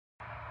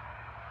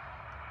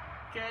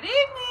Good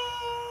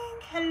evening.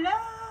 Hello.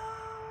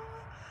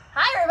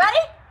 Hi, everybody.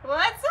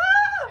 What's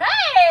up?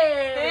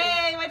 Hey.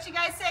 Hey, what you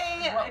guys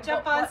say?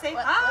 Jump on, say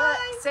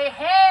hi. Say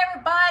hey,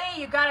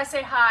 everybody. You gotta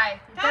say hi.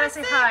 You gotta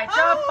say hi.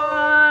 Jump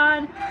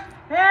on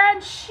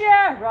and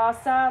share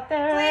us out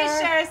there.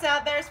 Please share us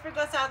out there.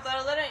 Sprinkle us out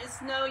there. Let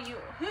us know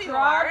who you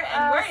are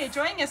and where you're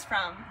joining us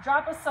from.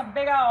 Drop us some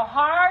big old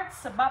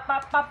hearts. Ba,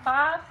 ba, ba,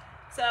 ba.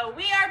 So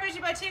we are Bougie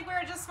Boutique.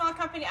 We're just a small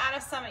company out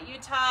of Summit,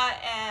 Utah,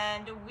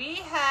 and we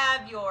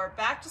have your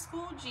back to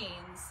school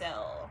jeans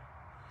sale.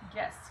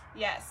 Yes.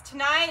 Yes.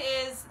 Tonight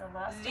is The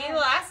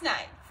last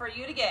night for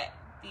you to get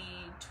the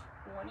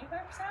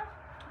 25%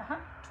 off.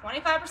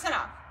 25%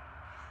 off.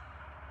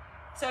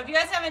 So if you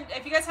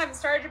guys haven't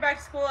started your back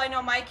to school, I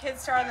know my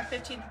kids start on the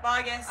 15th of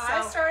August. So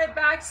I started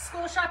back to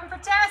school shopping for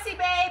Tassie,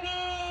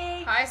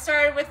 baby. I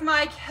started with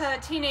my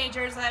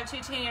teenagers. I have 2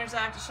 teenagers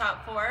I have to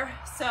shop for.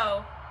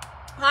 So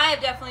I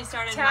have definitely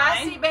started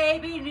Tassie, mine.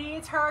 baby,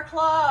 needs her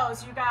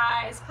clothes, you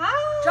guys.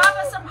 Hi. Drop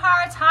us some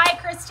hearts. Hi,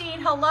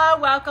 Christine. Hello.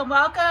 Welcome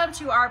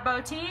to our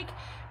boutique.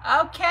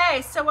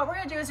 Okay, so what we're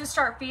going to do is just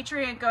start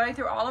featuring and going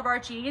through all of our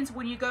jeans.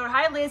 When you go to,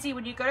 hi, Lizzie,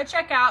 when you go to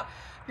checkout,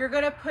 you're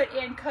going to put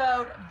in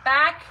code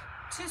back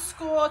to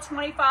school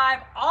 25,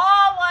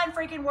 all one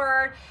freaking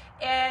word,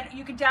 and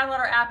you can download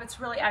our app. It's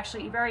really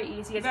actually very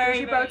easy. It's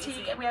Bougie Boutique,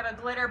 easy. and we have a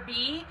glitter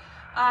bee,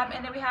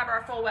 and then we have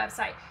our full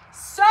website.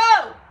 So,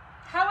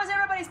 how was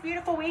everybody's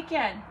beautiful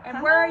weekend?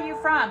 And where are you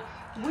from?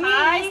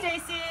 Hi,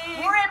 Stacy.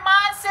 We're in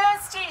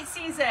monsoon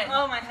season.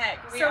 Oh my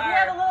heck, we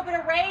had a little bit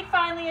of rain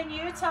finally in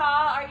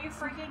Utah. Are you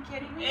freaking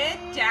kidding me?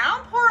 It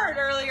downpoured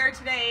earlier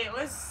today. It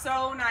was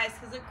so nice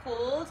because it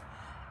cooled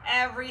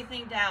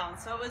everything down.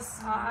 So it was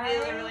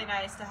really, really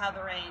nice to have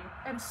the rain.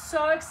 I'm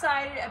so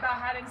excited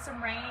about having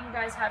some rain. You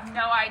guys have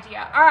no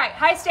idea. All right.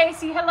 Hi,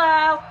 Stacy.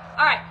 Hello.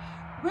 All right.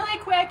 Really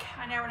quick.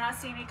 I know we're not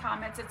seeing any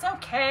comments. It's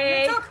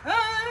okay. It's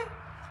okay.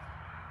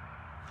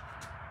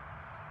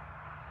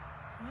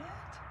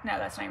 No,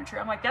 that's not even true.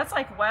 I'm like, that's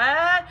like, what?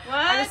 What?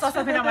 I just saw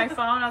something on my phone.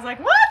 I was like,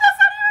 what? That's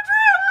not even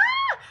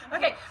true. Ah!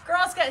 Okay,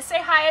 girls,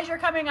 say hi as you're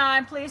coming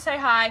on. Please say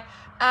hi.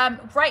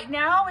 Right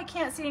now, we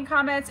can't see any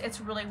comments.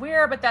 It's really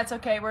weird, but that's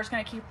okay. We're just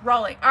going to keep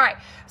rolling. All right,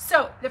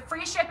 so the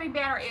free shipping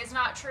banner is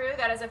not true.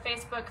 That is a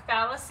Facebook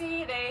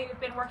fallacy. They've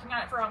been working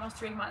on it for almost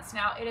 3 months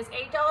now. It is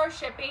 $8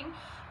 shipping,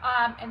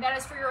 and that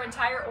is for your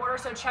entire order,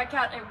 so check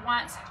out at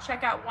once,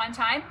 check out one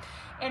time.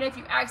 And if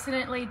you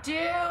accidentally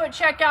do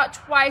check out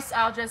twice,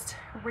 I'll just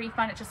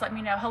refund it. Just let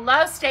me know.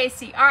 Hello,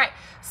 Stacy. All right.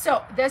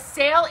 So the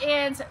sale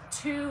ends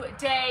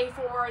today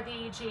for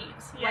the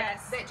jeans.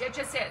 Yes. Like, it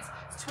just is.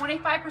 It's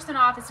 25%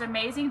 off. It's an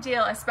amazing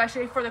deal,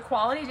 especially for the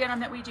quality denim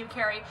that we do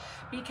carry,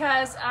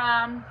 because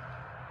I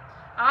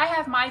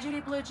have my Judy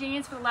Blue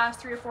jeans for the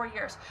last 3 or 4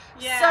 years.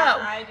 Yeah,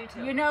 so, I do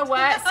too. You know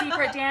what,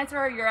 Secret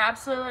Dancer? You're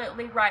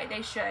absolutely right.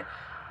 They should.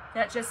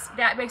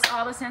 That makes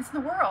all the sense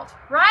in the world,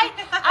 right?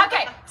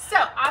 Okay, so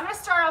I'm gonna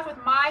start off with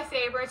my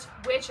favorites,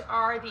 which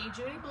are the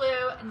Judy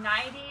Blue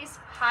 90s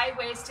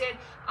high-waisted.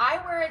 I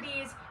wear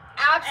these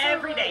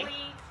absolutely every day.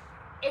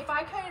 If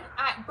I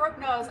could, Brooke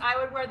knows, I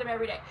would wear them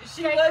every day.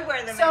 She would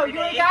wear them every day.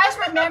 So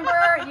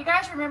you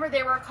guys remember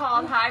they were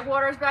called high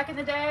waters back in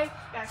the day?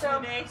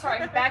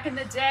 Back in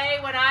the day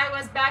when I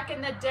was back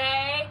in the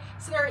day.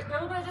 So they're a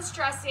little bit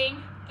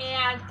distressing,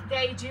 and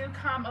they do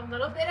come a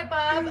little bit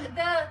above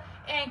the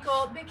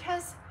ankle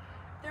because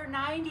they're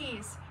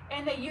 90s,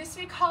 and they used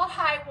to be called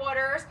high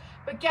waters,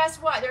 but guess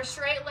what? They're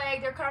straight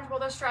leg, they're comfortable,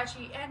 they're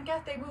stretchy, and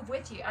guess they move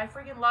with you. I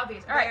freaking love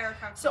these. All right,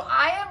 so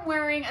I am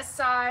wearing a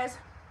size,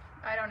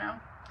 I don't know.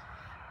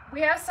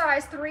 We have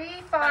size 3,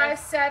 5,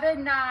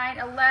 7, 9,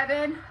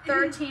 11,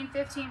 13,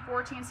 15,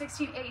 14,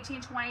 16,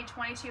 18, 20,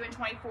 22, and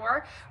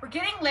 24. We're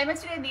getting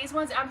limited in these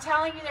ones. I'm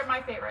telling you, they're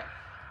my favorite.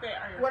 They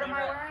are your What favorite.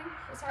 am I wearing?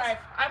 Size 5.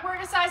 I'm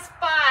wearing a size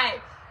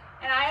 5.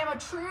 And I am a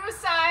true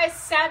size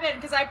 7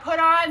 because I put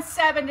on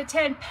 7 to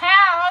 10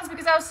 pounds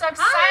because I was so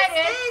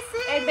excited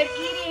and been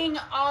eating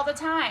all the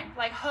time.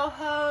 Like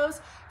ho-hos,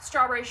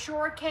 strawberry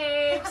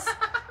shortcakes,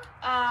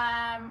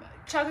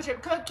 chocolate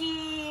chip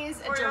cookies,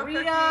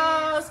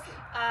 Doritos,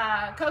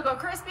 Cocoa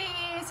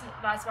Krispies.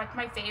 That's like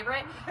my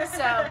favorite.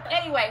 So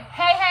anyway,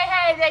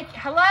 hey,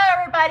 hello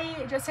everybody.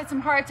 Just hit some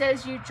hearts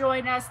as you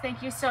join us.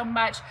 Thank you so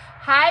much.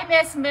 Hi,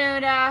 Miss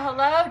Muna.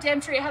 Hello,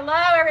 Dimtree.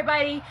 Hello,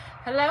 everybody.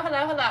 Hello.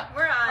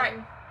 We're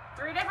on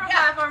 3 different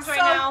platforms right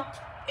now.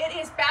 It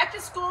is back to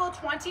school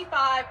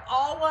 25,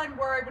 all one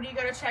word when you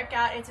go to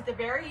checkout. It's at the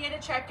very end of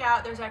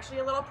checkout. There's actually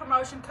a little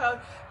promotion code.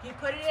 You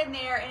put it in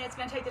there, and it's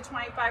going to take the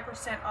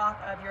 25% off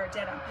of your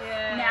denim.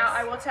 Yes. Now,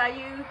 I will tell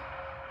you,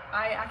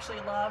 I actually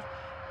love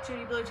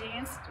Judy Blue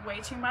jeans way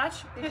too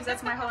much because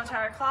that's my whole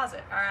entire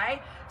closet, all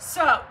right?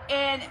 So,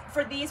 and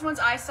for these ones,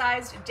 I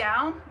sized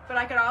down, but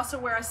I could also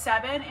wear a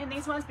 7 in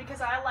these ones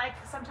because I like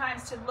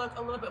sometimes to look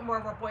a little bit more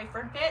of a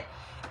boyfriend fit,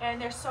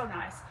 and they're so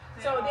nice.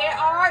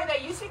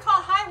 They used to be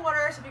called high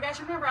waters. If you guys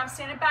remember, I'm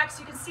standing back so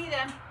you can see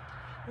them.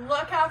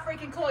 Look how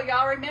freaking cool.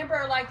 Y'all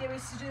remember, like, they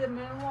used to do the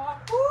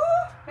moonwalk? Woo!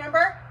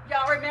 Remember?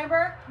 Y'all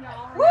remember?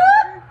 Woo!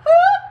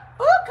 Woo!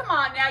 Oh, come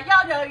on now.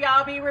 Y'all know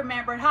y'all be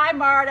remembered. Hi,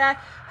 Marta.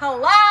 Hello,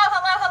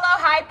 hello, hello.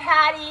 Hi,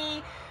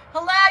 Patty.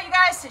 Hello, you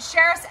guys.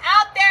 Share us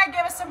out there.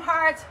 Give us some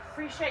hearts.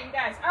 Appreciate you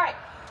guys. All right.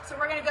 So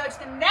we're going to go to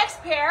the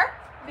next pair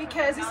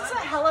because this is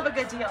a hell of a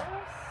good deal.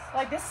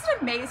 Like, this is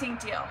an amazing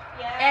deal.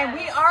 Yes. And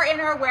we are in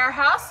our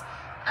warehouse.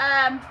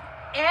 And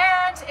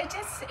it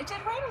did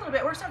rain a little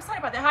bit. We're so excited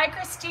about that. Hi,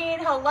 Christine.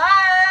 Hello.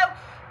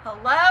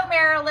 Hello,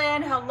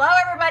 Marilyn. Hello,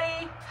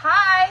 everybody.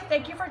 Hi.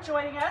 Thank you for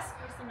joining us.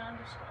 Where's the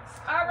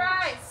non-distress? All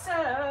right. So,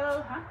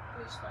 I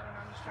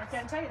Non-distress.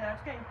 can't tell you that.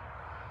 Okay.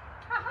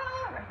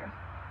 Haha, right here.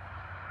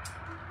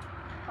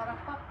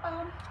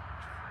 Ba-da-ba-bum.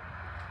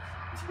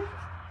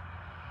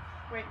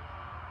 Wait.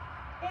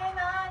 In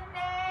the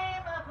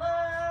name of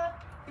love,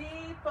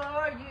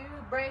 before you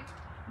break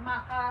my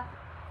heart.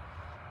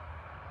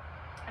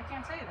 I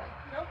can't tell you that.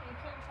 Nope, you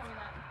can't tell me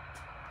that.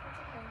 That's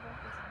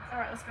okay. All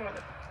right, let's go with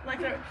it. Like,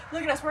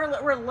 look at us.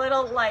 We're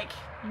little, like,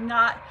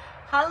 not.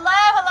 Hello,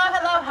 hello,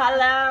 hello,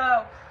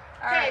 hello.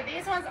 Okay,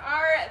 these ones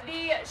are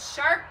the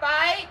Shark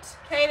Bite.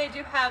 Okay, they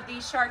do have the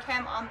shark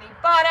hem on the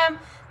bottom.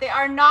 They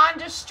are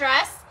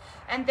non-distress,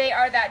 and they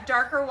are that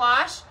darker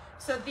wash.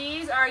 So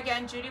these are,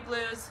 again, Judy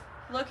Blues.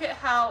 Look at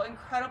how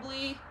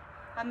incredibly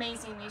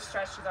amazing these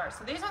stretches are.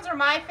 So these ones are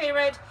my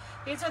favorite.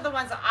 These are the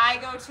ones that I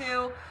go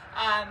to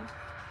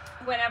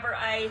whenever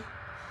I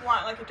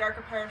want like a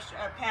darker pair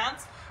of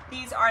pants.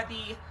 These are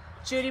the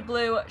Judy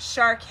Blue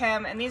Shark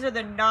Hem, and these are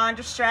the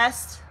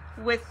non-distressed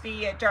with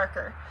the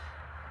darker.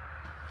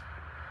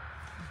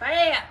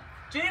 Bam!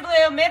 Judy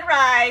Blue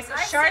mid-rise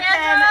Shark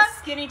Hem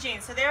skinny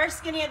jeans. So they are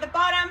skinny at the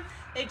bottom.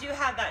 They do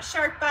have that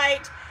shark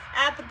bite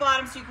at the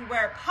bottom, so you can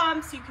wear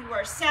pumps, you can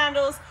wear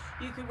sandals,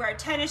 you could wear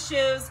tennis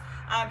shoes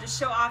to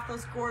show off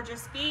those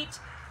gorgeous feet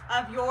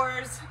of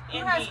yours. Who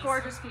has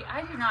gorgeous feet?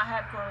 I do not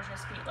have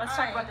gorgeous feet. Let's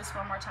talk about this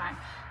one more time.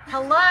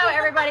 Hello,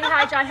 everybody.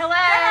 Hi, John. Hello.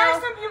 There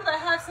are some people that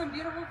have some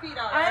beautiful feet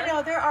on. I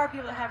know there are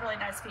people that have really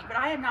nice feet, but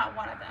I am not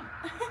one of them.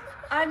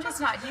 I'm just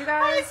not. Do you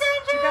guys?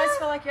 Do you guys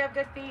feel like you have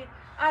good feet?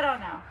 I don't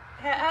know.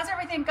 How's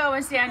everything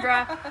going,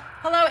 Sandra?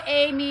 Hello,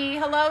 Amy.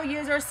 Hello,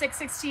 user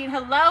 616.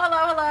 Hello,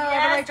 hello, hello.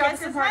 Yes, everybody, drop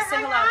some hearts. Say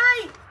hello.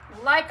 Hi.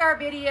 Like our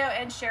video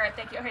and share it.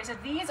 Thank you. Okay, so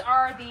these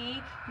are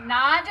the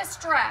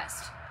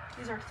non-distressed.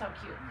 These are so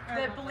cute.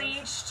 The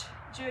bleached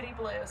Judy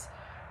Blues.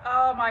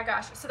 Oh my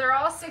gosh. So they're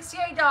all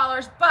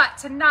 $68, but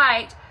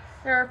tonight,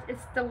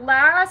 it's the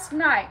last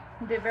night,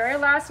 the very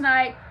last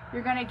night,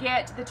 you're gonna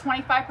get the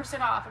 25%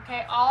 off,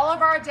 okay? All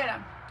of our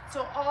denim.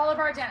 So all of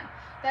our denim.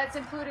 That's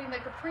including the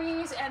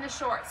capris and the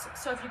shorts.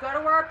 So if you go to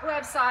our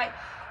website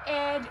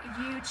and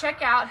you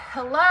check out,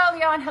 hello,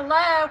 Leon,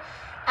 hello.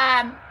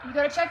 You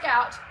go to check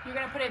out, you're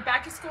gonna put it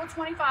back to school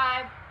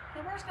 25,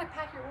 and we're just gonna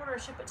pack your order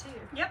and ship it to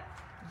you. Yep.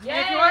 Yay. And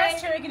if you want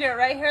us to, we can do it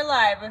right here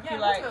live if you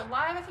like. Yeah, we'll do it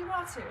live if you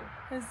want to.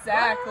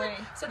 Exactly.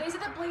 What? So these are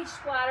the bleach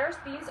splatters.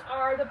 These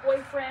are the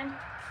boyfriend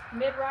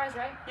mid-rise,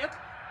 right? Yep.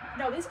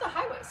 No, these are the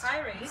high waist.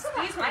 High waist. These are the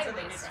high ones are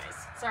the waist.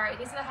 mid-rise. Sorry,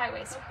 these are the high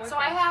waist. Oh, so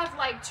I have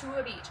like two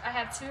of each. I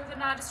have two of the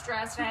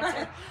non-distressed, and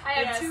I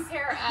have Yes. two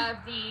pair of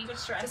the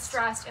Distressed.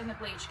 distressed and the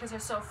bleach because they're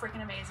so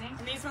freaking amazing.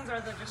 And these ones are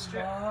the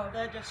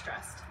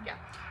distressed. Yeah.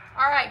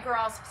 All right,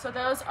 girls. So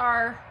those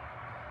are.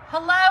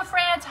 Hello,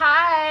 France.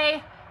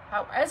 Hi.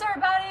 How is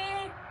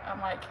everybody? I'm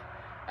like,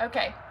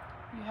 okay.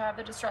 You have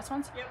the distressed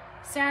ones? Yep.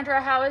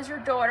 Sandra, how is your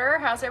daughter?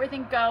 How's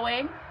everything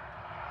going?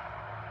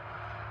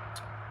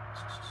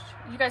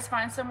 You guys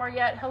find somewhere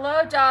yet?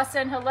 Hello,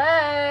 Dawson.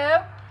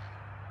 Hello.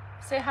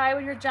 Say hi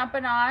when you're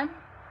jumping on.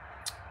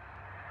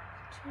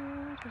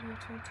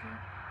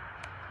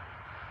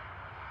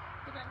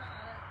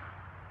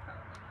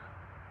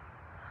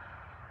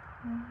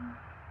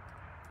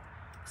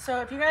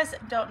 So if you guys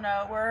don't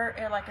know, we're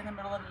in the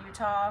middle of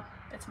Utah.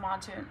 It's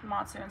monsoon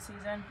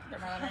season. They're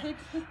not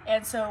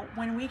and so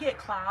when we get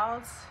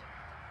clouds,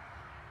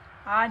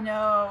 I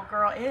know,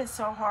 girl, it is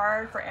so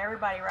hard for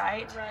everybody,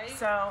 right? Right.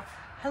 So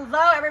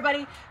hello,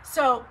 everybody.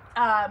 So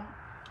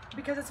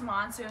because it's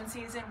monsoon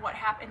season, what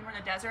happened in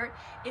the desert,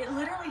 it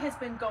literally has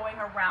been going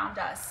around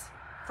us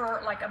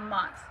for like a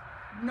month.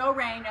 No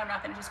rain, no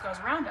nothing. It just goes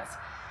around us.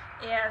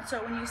 And so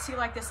when you see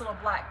like this little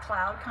black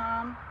cloud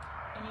come,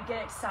 and you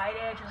get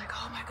excited, you're like,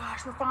 oh my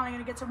gosh, we're finally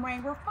gonna get some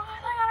rain. We're finally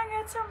gonna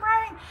get some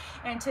rain.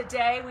 And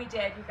today we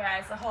did, you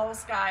guys. The whole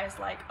sky is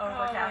like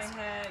overcast.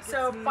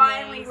 So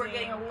finally we're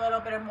getting a little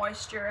bit of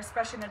moisture,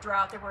 especially in the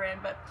drought that we're in.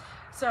 But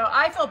so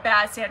I feel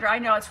bad, Sandra. I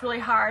know it's really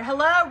hard.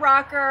 Hello,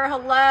 Rocker.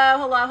 Hello,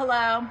 hello,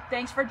 hello.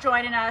 Thanks for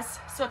joining us.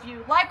 So if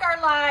you like our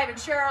live and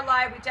share our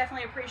live, we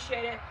definitely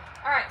appreciate it.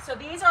 All right, so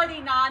these are the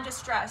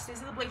non-distressed.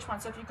 These are the bleach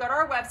ones. So if you go to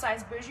our website,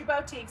 it's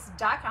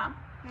bougieboutiques.com.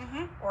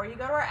 Or you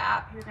go to our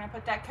app, you're going to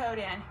put that code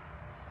in. And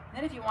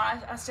then if you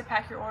want us to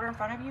pack your order in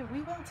front of you, we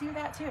will do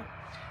that too.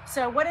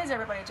 So what is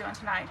everybody doing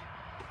tonight?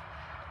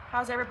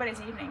 How's everybody's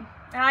evening?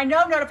 And I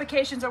know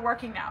notifications are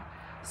working now.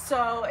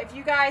 So if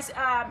you guys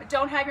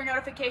don't have your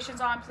notifications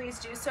on, please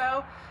do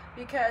so,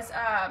 because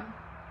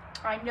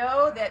I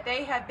know that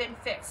they have been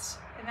fixed.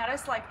 And that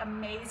is like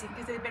amazing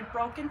because they've been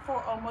broken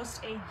for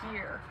almost a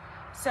year.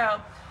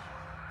 So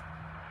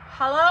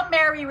Hello,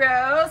 Mary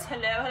Rose.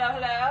 Hello, hello,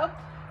 hello.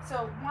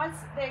 So once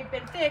they've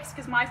been fixed,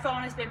 because my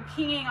phone has been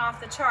pinging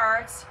off the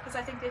charts, because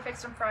I think they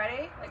fixed them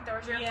Friday, like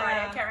Thursday or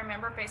Friday, I can't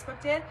remember,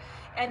 Facebook did.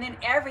 And then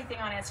everything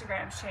on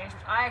Instagram's changed,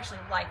 which I actually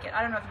like it.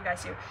 I don't know if you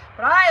guys do,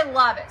 but I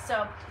love it.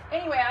 So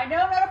anyway, I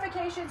know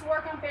notifications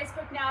work on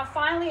Facebook now,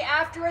 finally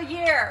after a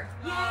year.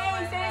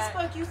 Yay,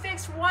 Facebook, you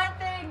fixed one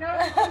thing,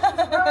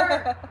 notifications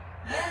work.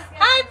 Yes,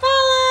 Hi,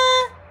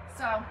 Paula.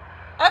 So.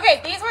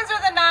 Okay, these ones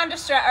are the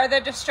non-distressed, or the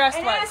distressed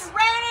And ones. it's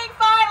raining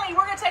finally.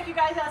 We're gonna take you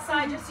guys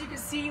outside just so you can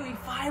see. We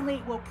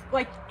finally, well,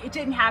 like it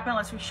didn't happen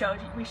unless we show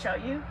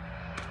you.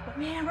 But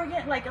man, we're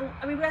getting like, I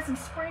mean, we got some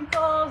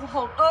sprinkles, a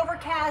whole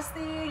overcast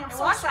thing. I'm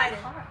so excited.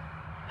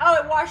 Oh,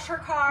 it washed her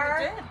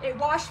car. It did. It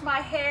washed my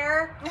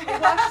hair.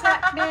 It washed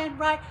that man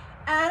right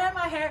out of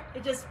my hair.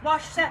 It just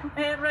washed that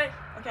man right.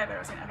 Okay, I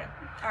better say okay.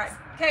 All right.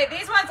 Okay,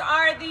 these ones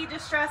are the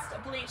distressed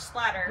bleach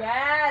splatter.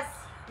 Yes.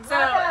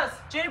 So,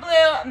 Judy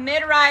Blue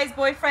mid-rise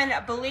boyfriend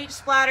bleach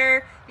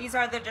splatter. These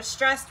are the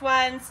distressed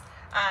ones.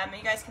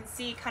 You guys can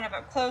see kind of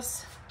up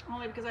close.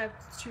 Only because I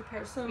have 2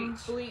 pairs of Some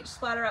bleach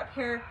splatter up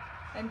here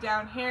and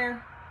down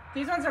here.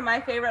 These ones are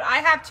my favorite. I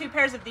have 2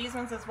 pairs of these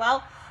ones as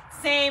well.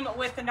 Same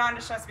with the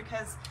non-distressed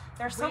because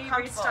they're so comfortable.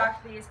 We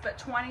restocked these, but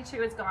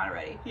 22 is gone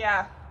already.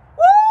 Yeah.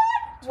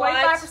 What?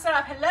 25%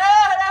 off. Hello,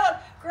 hello.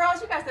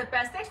 Girls, you guys are the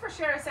best. Thanks for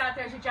sharing us out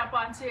there as you jump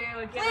on too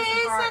and give us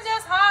some hearts. Please send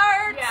us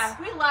hearts. Yeah,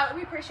 we love it.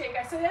 We appreciate you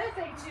guys. So the other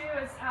thing too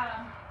is,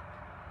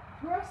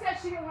 Brooke said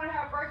she didn't want to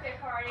have a birthday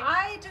party.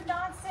 I did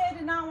not say I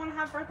did not want to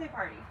have a birthday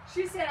party.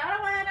 She said, I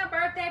don't want to have a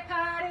birthday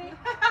party.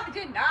 I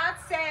did not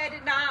say I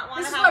did not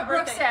want This to is have what a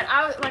Brooke birthday said.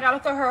 I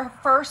went to her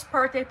first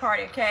birthday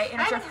party, okay?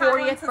 And it's I her haven't had one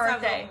 40th since I was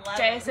birthday. 11.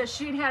 Jay says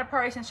she hadn't had a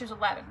party since she was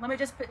 11. Let me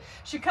just put,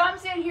 she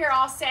comes in here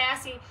all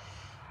sassy.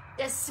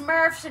 The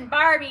Smurfs and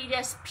Barbie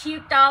just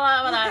puked all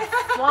over the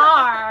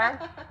floor.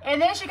 And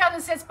then she comes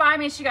and sits by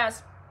me and she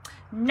goes,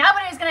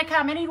 nobody's going to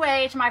come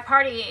anyway to my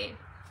party.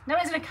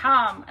 Nobody's going to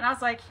come. And I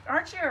was like,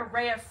 aren't you a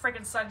ray of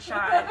friggin'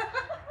 sunshine?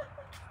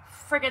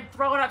 Friggin'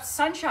 throwing up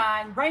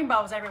sunshine,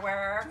 rainbows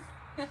everywhere.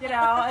 You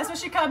know, that's what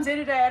she comes in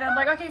today. And I'm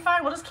like, okay,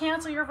 fine, we'll just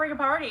cancel your friggin'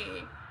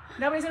 party.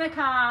 Nobody's going to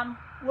come.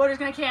 We're just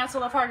going to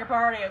cancel the friggin'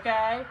 party,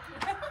 okay?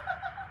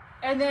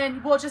 And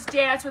then we'll just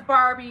dance with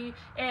Barbie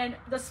and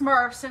the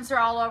Smurfs since they're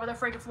all over the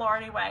freaking floor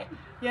anyway.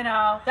 You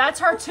know, that's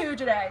her tood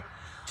today.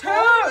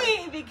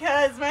 Only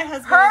because my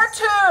husband. Her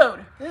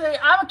tood.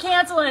 I'm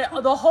canceling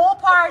the whole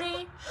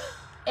party.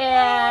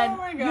 And oh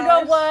my you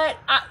know what?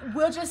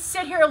 We'll just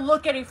sit here and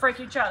look at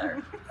each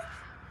other.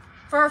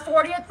 For her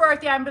 40th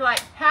birthday, I'm be like,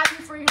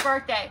 happy freaking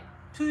birthday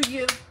to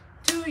you,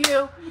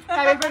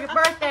 happy freaking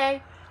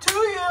birthday to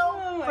you.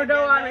 Oh for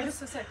no other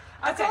reason.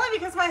 It's only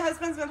because my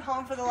husband's been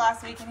home for the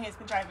last week and he's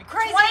been driving me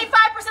crazy. 25%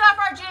 off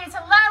our jeans.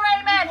 Hello,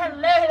 Raymond.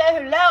 Hello,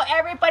 hello, hello,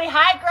 everybody.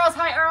 Hi, girls.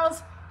 Hi,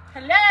 Earls.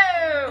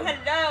 Hello.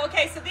 Hello.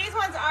 Okay, so these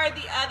ones are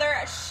the other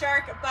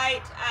shark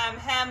bite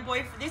hem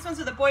boyfriend. These ones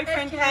are the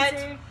boyfriend cut.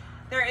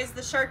 There is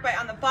the shark bite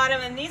on the bottom,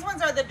 and these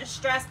ones are the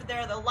distressed, but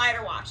they're the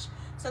lighter wash.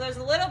 So there's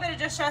a little bit of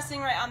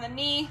distressing right on the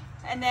knee,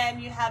 and then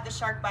you have the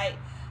shark bite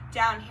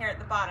down here at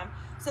the bottom.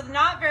 So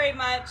not very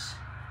much.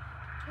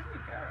 Where did we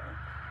go?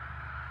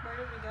 Where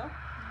did we go?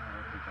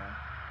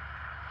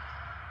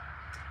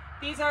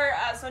 These are,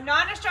 so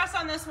non-distress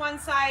on this one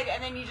side,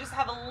 and then you just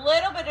have a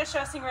little bit of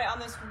distressing right on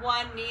this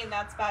one knee, and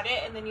that's about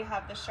it. And then you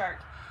have the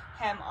shark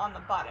hem on the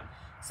bottom.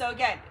 So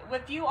again,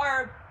 if you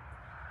are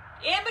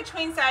in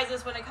between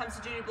sizes when it comes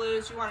to Judy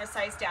Blues, you want to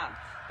size down.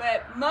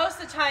 But most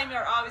of the time,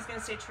 you're always going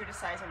to stay true to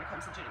size when it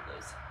comes to Judy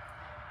Blues.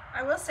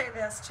 I will say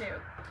this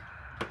too.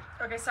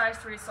 Okay, size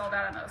 3 sold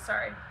out on those,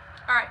 sorry.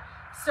 All right,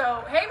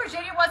 so, hey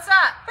Virginia, what's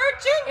up?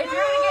 Virginia!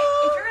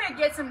 If you're gonna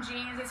get some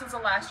jeans, these ones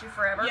will last you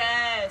forever.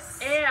 Yes.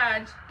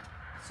 And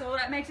so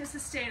that makes it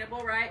sustainable,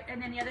 right? And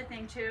then the other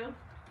thing too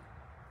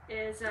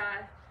is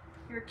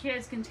your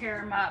kids can tear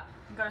them up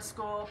and go to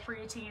school,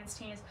 pre-teens,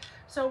 teens.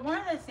 So one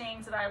of the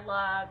things that I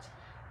loved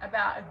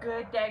about a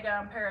good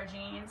daggum pair of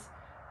jeans,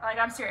 like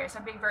I'm serious,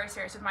 I'm being very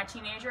serious with my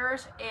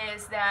teenagers,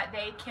 is that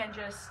they can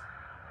just,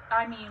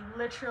 I mean,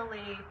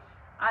 literally,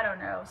 I don't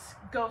know,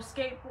 go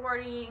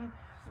skateboarding,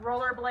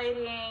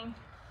 rollerblading,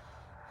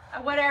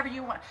 whatever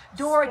you want.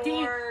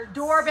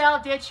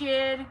 Doorbell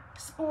ditching,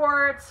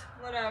 sports,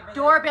 whatever.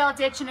 Doorbell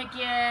ditching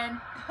again,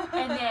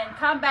 and then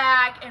come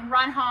back and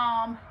run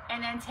home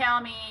and then tell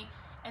me,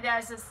 and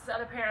then this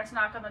other parents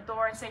knock on the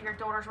door and say your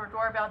daughters were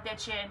doorbell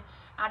ditching,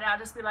 and I'll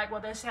just be like,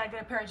 well, they just had a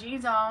good pair of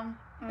jeans on.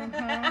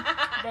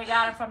 They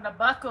got it from the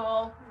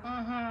buckle.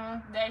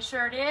 They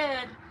sure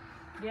did.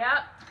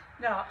 Yep.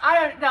 No,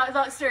 I don't.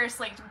 No,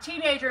 seriously,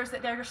 teenagers,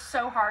 that they're just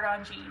so hard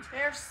on jeans.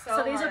 They're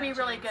so these hard will be on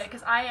really jeans. good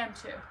because I am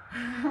too.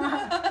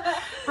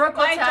 Brooke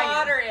will my tell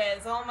daughter you.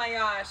 is. Oh my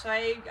gosh,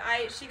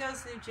 she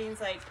goes through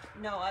jeans like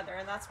no other,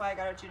 and that's why I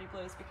got her Judy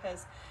Blues,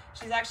 because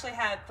She's actually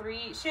had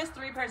she has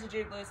 3 pairs of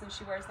Judy Blues, and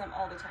she wears them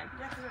all the time.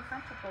 Yeah, because they're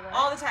comfortable. Right?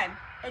 All the time.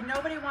 And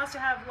nobody wants to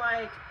have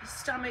like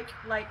stomach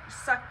like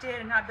sucked in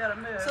and not be able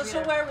to move. So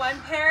she'll wear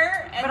 1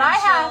 pair, and but then I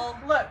she'll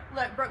have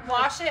look, Brooke,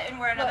 wash it and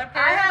wear another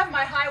pair. I have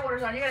my high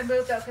waters on. You gotta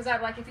move though, because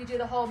I'm like, if you do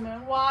the whole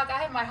moonwalk,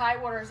 I have my high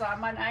waters on,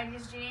 my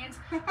 90s jeans.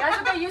 That's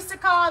what they used to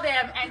call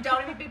them. And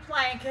don't even be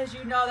playing, because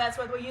you know that's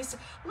what we used to.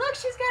 Look,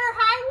 she's got her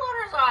high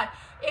waters on.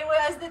 It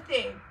was the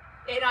thing.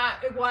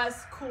 It was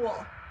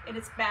cool, and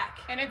it's back.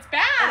 And it's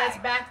back. And it's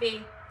back,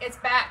 B. It's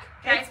back.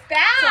 Okay? It's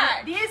back.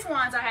 So these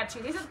ones I have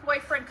 2. These is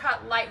boyfriend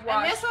cut light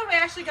wash. And this one we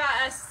actually got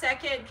a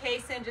second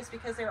case in just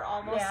because they were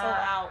almost sold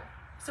out.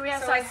 So we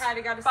have size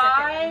got a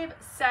 5,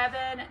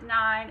 7,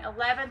 9,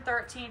 11,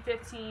 13,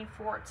 15,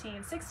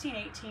 14, 16,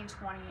 18,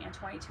 20, and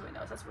 22 in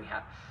those. That's what we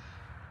have.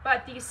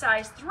 But the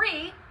size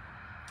 3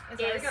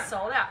 is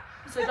sold out.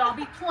 So don't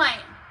be playing.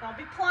 Don't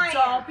be playing.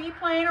 Don't be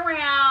playing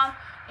around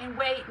and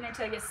waiting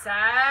until your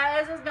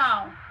size is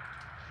gone.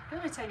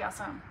 Let me tell y'all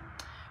something.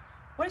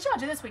 What did y'all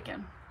do this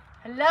weekend?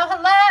 Hello,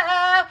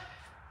 hello.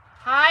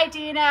 Hi,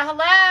 Dina.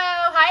 Hello.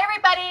 Hi,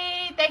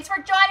 everybody. Thanks for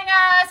joining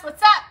us.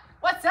 What's up?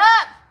 What's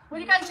up? What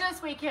do you guys do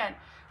this weekend?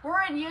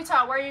 We're in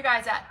Utah. Where are you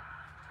guys at?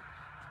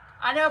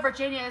 I know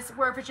Virginia is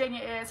where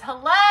Virginia is.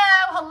 Hello,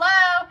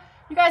 hello.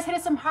 You guys hit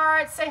us some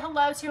hearts. Say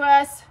hello to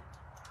us.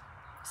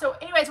 So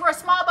anyways, we're a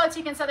small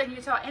boutique in southern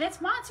Utah, and it's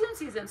monsoon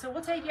season, so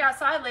we'll take you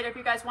outside later if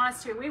you guys want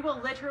us to. We will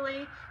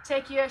literally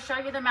take you, show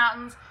you the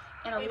mountains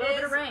in a little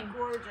bit of rain.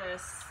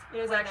 Gorgeous. It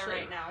is actually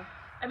right now.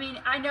 I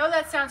mean, I know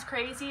that sounds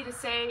crazy to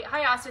say,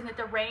 hi Austin, that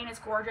the rain is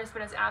gorgeous,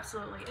 but it's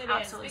absolutely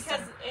because stunning.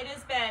 it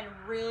has been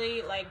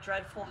really like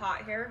dreadful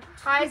hot here.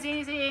 Hi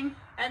Zizi.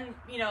 And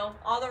you know,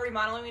 all the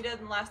remodeling we did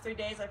in the last 3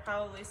 days, I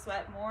probably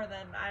sweat more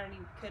than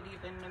could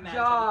even imagine.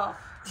 Y'all,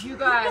 you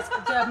guys,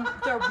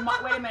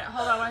 wait a minute,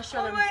 hold on, I want to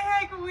show them. Oh my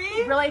heck,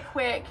 really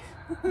quick,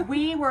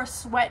 we were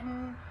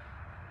sweating.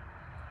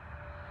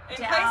 In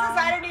places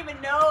I didn't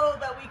even know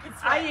that we could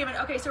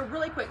sweat. Okay, so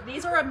really quick,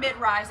 these are a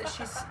mid-rise that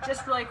she's,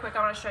 just really quick, I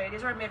want to show you.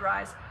 These are a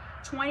mid-rise,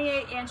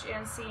 28-inch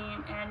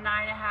inseam and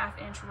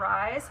 9.5-inch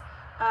rise.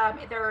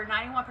 They're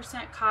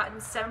 91% cotton,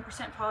 7%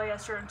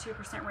 polyester, and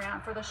 2% rayon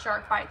for the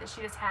shark bite that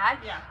she just had.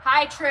 Yeah.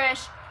 Hi,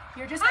 Trish.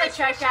 You're just going to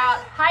check out.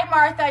 Hi,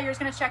 Martha. You're just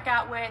going to check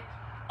out with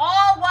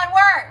all one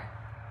word.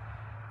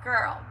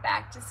 Girl,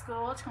 back to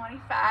school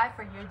 25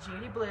 for your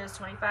Judy Blues,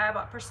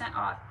 25%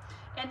 off.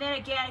 And then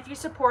again, if you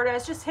support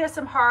us, just hit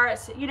some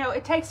hearts. You know,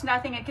 it takes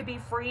nothing. It could be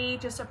free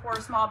to support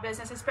a small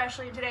business,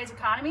 especially in today's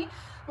economy.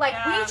 Like,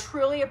 we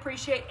truly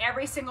appreciate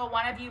every single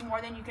one of you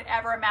more than you could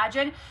ever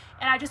imagine.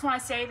 And I just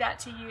want to say that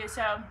to you.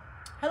 So,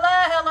 hello,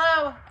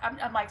 hello.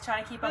 I'm like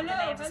trying to keep up the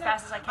names as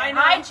fast as I can.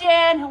 Hi,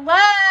 Jen. Hello.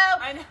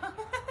 I know.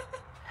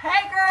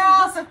 Hey,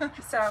 girls.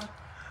 So,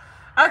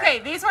 okay,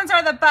 these ones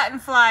are the button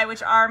fly,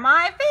 which are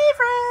my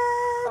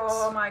favorite.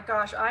 Oh my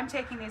gosh, I'm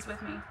taking these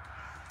with me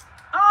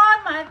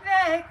on my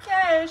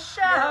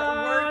vacation.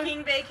 Your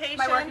working vacation?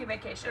 My working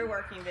vacation. Your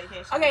working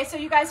vacation. Okay, so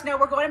you guys know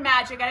we're going to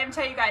Magic. I didn't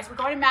tell you guys. We're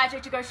going to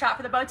Magic to go shop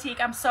for the boutique.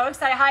 I'm so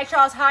excited. Hi,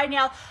 Charles. Hi,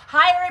 Neil.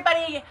 Hi,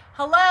 everybody.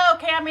 Hello,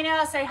 Cammy.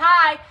 Now say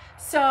hi.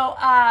 So,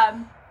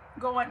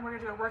 we're going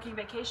to do a working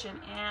vacation,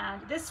 and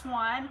this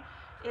one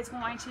is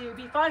going to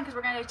be fun because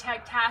we're going to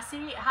tag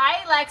Tassie.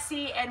 Hi,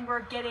 Lexi, and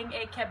we're getting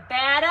a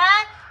cabana.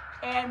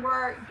 And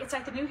it's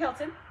like the new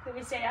Hilton that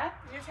we stay at.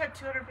 You just have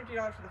 $250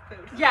 for the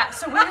food. Yeah,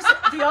 so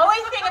the only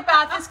thing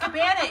about this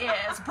cabana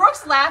is,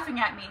 Brooke's laughing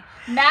at me.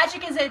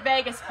 Magic is in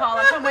Vegas,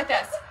 Paula, come with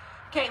us.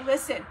 Okay,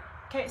 listen.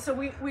 Okay, so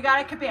we got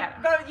a cabana.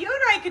 But you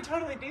and I could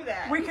totally do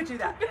that. We could do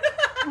that.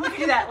 We could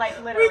do that, like,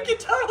 literally. We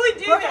could totally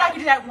do Brooke that. and I could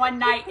do that one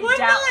night in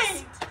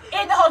Dallas.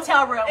 In the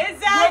hotel room.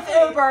 Exactly.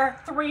 With Uber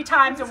 3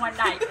 times in one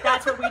night.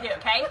 That's what we do,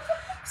 okay?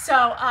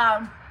 So,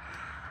 oh,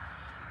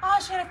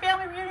 she had a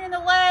family reunion in the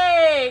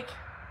lake.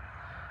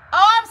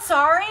 Oh, I'm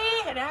sorry.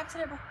 An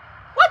accident.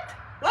 What?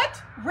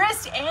 What?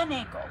 Wrist and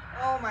ankle.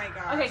 Oh my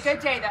gosh. Okay,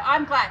 good day though.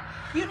 I'm glad.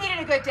 You needed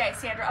a good day,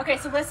 Sandra. Okay,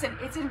 so listen,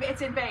 it's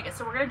in Vegas.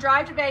 So we're gonna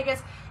drive to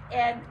Vegas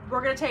and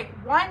we're gonna take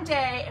one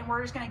day and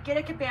we're just gonna get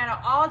a cabana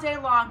all day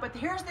long. But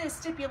here's the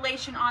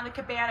stipulation on the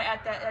cabana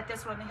at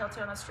this one, the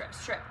Hilton on the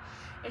strip,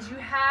 is you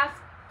have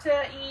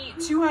to eat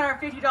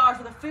 $250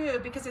 worth of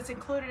food because it's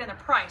included in the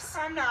price.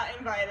 I'm not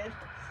invited.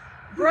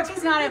 Brooke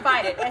is not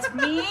invited. It's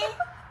me,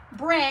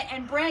 Brent,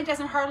 and Brent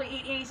doesn't hardly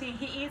eat anything.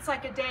 He eats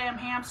like a damn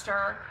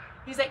hamster.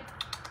 He's like,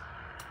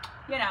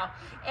 you know.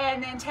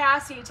 And then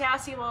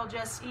Tassie will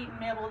just eat and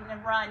nibble and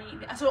then run.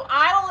 So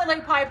I will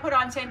literally probably put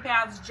on 10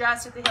 pounds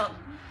just at the Hilton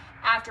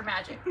after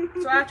Magic.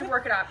 So I have to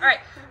work it off. All right,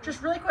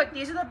 just really quick.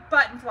 These are the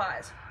button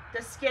flies,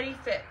 the skinny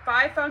fit,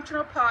 5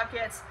 functional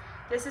pockets.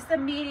 This is the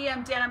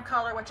medium denim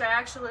color, which I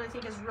actually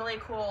think is really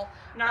cool.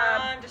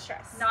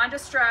 Non-distressed.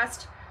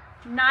 Non-distressed.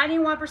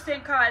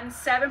 91% cotton,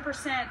 7%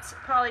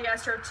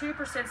 polyester, 2%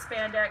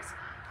 spandex,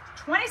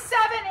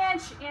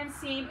 27-inch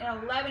inseam,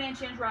 and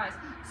 11-inch rise.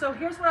 So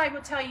here's what I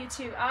will tell you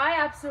too. I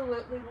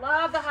absolutely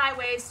love the high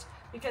waist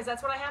because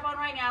that's what I have on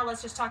right now.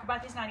 Let's just talk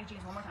about these 90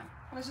 jeans one more time.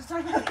 Let's just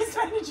talk about these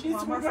 90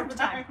 jeans one more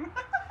time.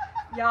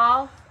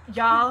 Y'all,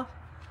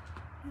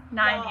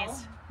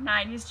 90s.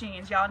 90s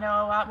jeans. Y'all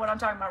know what I'm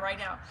talking about right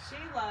now. She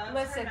loves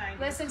Listen, her 90s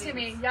listen to jeans.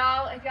 me.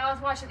 Y'all, if y'all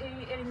was watching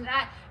any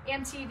that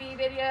MTV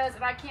videos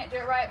and I can't do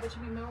it right, but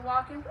you be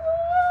moonwalking,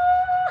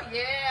 woo,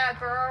 yeah,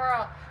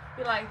 girl.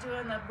 Be like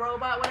doing the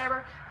robot,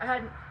 whatever. I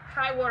had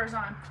high waters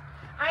on.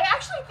 I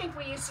actually think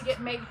we used to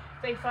get made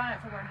fun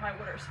of for wearing high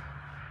waters.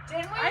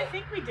 Didn't we? I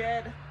think we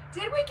did.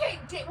 Did we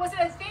get, was it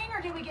a thing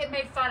or did we get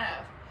made fun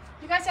of?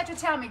 You guys have to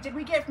tell me. Did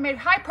we get made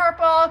high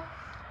purple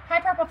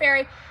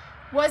fairy?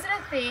 Was it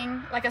a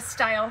thing, like a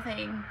style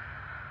thing,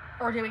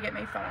 or did we get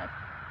made fun of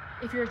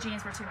if your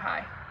jeans were too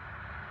high?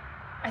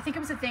 I think it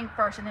was a thing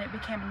first, and then it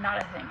became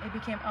not a thing. It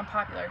became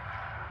unpopular.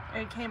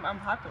 It became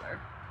unpopular.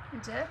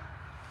 It did?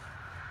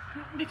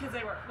 Because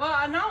they were,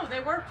 well, no, they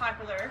were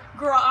popular.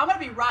 Girl, I'm going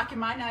to be rocking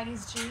my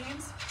 90s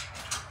jeans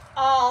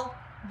all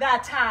the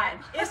time.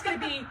 It's going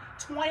to be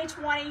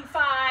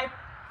 2025,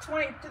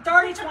 30,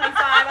 25.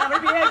 I'm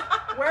going to be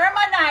like, wearing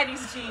my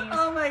 90s jeans.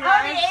 Oh my I'm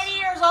gosh. going to be 80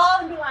 years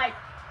old and be like,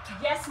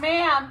 yes,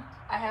 ma'am.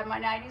 I have my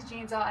 90s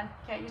jeans on.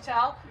 Can't you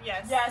tell?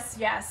 Yes. Yes,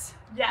 yes,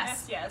 yes.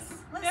 Yes, yes.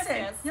 Listen,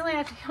 Yes, you only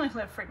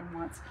live freaking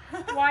once.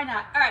 Why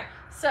not? All right.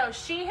 So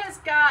she has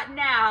got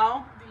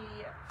now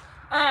the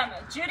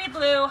Judy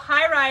Blue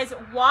high-rise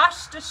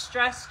wash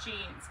distress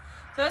jeans.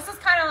 So this is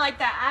kind of like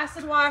that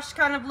acid wash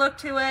kind of look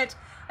to it.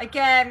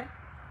 Again,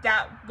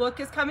 that look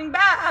is coming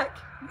back.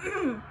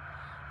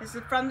 This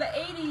is from the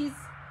 80s.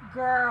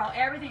 girl.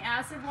 Everything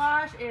acid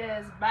wash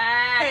is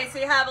back. Okay, so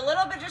you have a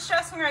little bit of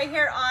distressing right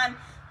here on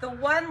the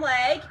one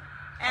leg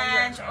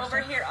and Oh,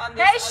 over here on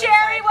this Hey other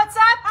Sherry, side. what's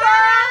up, girl?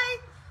 Hi.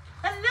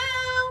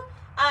 Hello.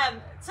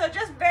 So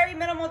just very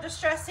minimal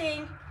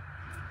distressing.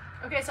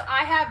 Okay, so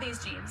I have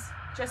these jeans,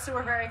 just so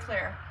we're very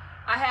clear.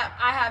 I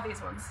have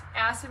these ones.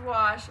 Acid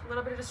wash, a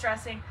little bit of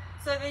distressing.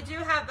 So they do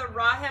have the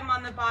raw hem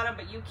on the bottom,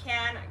 but you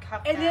can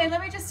cuff them. And then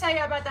let me just tell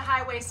you about the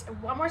high waist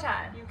one more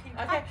time. You can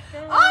Okay. cuff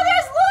them. Oh,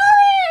 there's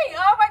Lori!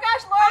 Oh my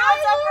gosh, Lori, Hi,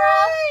 what's up,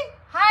 Lori! girl?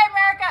 Hi,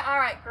 America. All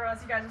right,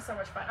 girls, you guys are so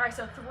much fun. All right,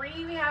 so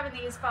 3 we have in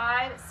these,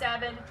 5,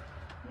 7,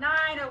 9,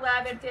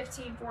 11,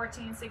 15,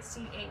 14,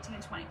 16, 18,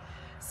 and 20.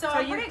 So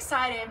I'm you pretty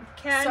excited.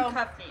 Can So-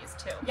 cuff these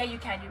too. Yeah, you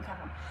can cuff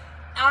them.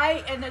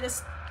 And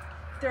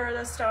they're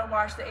the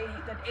stonewash, the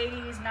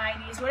 80s,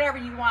 90s, whatever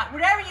you want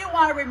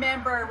to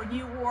remember when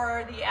you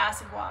wore the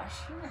acid wash.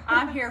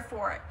 I'm here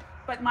for it.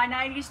 But my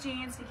 90s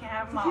jeans, you can't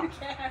have them all.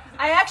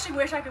 I actually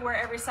wish I could wear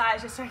every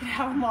size just so I could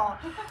have them all.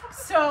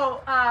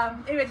 So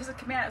anyway, just a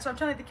cabana. So I'm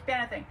telling you the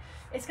cabana thing.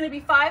 It's going to be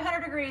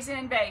 500 degrees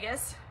in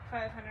Vegas.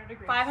 500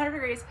 degrees. 500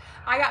 degrees.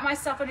 I got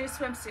myself a new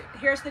swimsuit.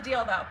 Here's the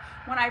deal though.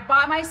 When I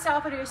bought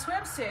myself a new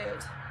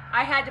swimsuit,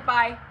 I had to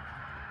buy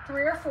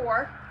 3 or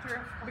 4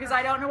 because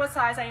I don't know what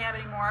size I am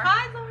anymore.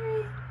 Hi,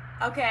 Lori.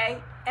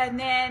 Okay, and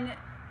then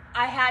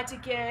I had to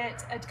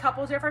get a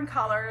couple different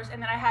colors,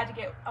 and then I had to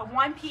get a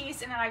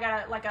 1-piece, and then I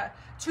got a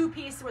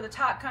 2-piece where the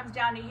top comes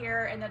down to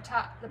here and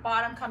the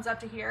bottom comes up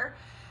to here.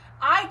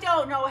 I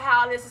don't know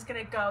how this is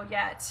gonna go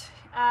yet.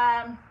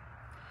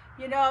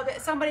 You know,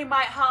 that somebody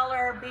might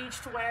holler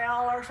beached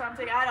whale or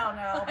something. I don't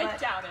know. I But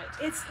doubt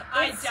it.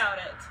 I doubt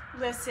it.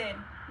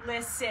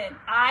 Listen.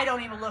 I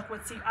don't even look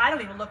what's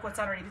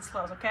underneath these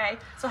clothes. Okay.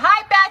 So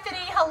hi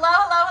Bethany. Hello.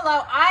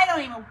 I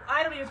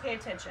don't even pay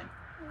attention.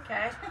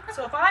 Okay.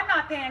 So if I'm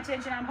not paying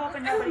attention, I'm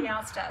hoping nobody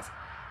else does.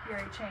 You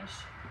already changed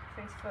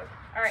Facebook.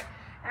 All right.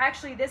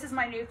 Actually, this is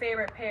my new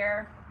favorite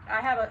pair.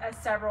 I have a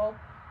several,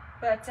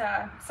 but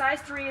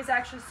size 3 is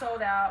actually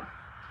sold out.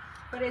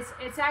 But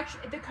it's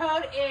actually, the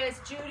code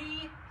is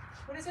Judy,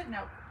 what is it?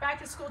 No,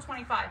 Back to School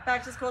 25.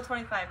 Back to School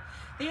 25.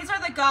 These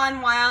are the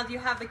Gone Wild. You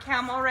have the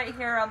camel right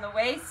here on the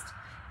waist,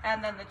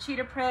 and then the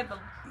cheetah print. But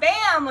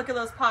bam! Look at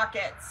those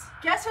pockets.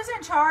 Guess who's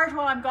in charge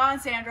while I'm gone,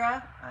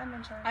 Sandra? I'm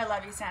in charge. I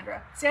love you,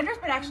 Sandra. Sandra's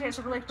been actually has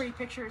some really pretty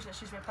pictures that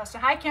she's been posting.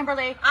 Hi,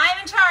 Kimberly.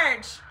 I'm in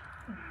charge.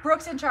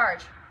 Brooke's in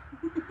charge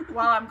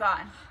while I'm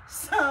gone.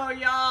 So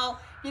y'all,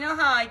 you know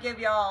how I give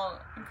y'all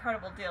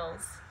incredible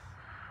deals.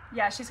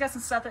 Yeah, she's got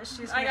some stuff that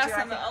she's I gonna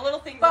got do. a little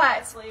thing But- on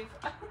my sleeve.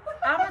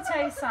 I'm gonna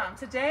tell you something.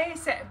 Today,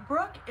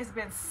 Brooke has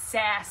been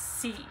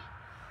sassy.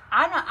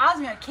 I was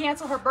gonna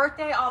cancel her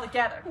birthday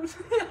altogether.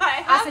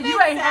 I said,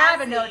 you ain't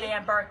having no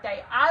damn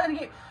birthday. I'm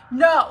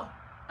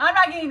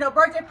not getting no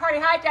birthday party.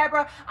 Hi,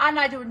 Deborah. I'm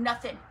not doing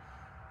nothing.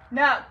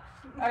 No.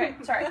 Okay,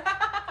 sorry.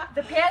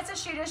 The pants that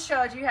she just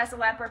showed you has the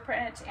leopard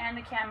print and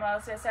the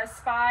camos. It says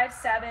 5,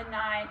 7,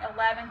 9,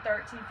 11,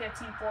 13,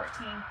 15,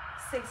 14,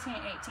 16,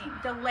 18.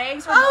 The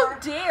legs are Oh more...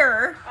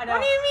 dear. I know.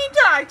 What do you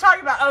mean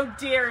talking about oh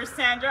dear,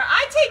 Sandra?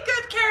 I take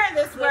good care of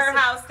this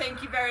warehouse,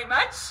 thank you very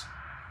much.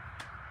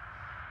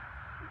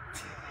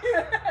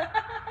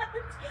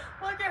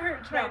 Look at her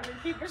trying to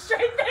keep a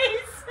straight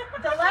face.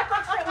 The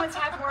leopard print ones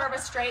have more of a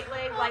straight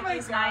leg, Oh like my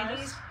these gosh.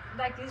 90s,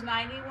 like these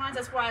 90 ones.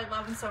 That's why I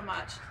love them so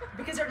much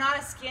because they're not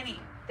as skinny.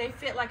 They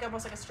fit like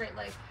almost like a straight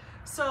leg.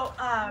 So,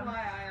 Why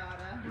I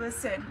oughta.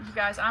 listen, you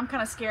guys, I'm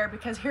kind of scared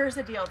because here's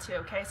the deal too.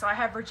 Okay, so I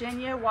have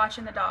Virginia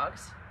watching the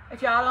dogs.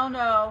 If y'all don't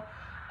know,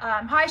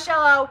 hi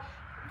Shello,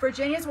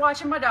 Virginia's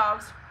watching my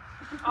dogs,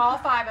 all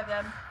 5 of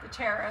them, the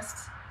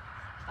terrorists.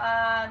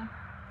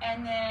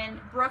 And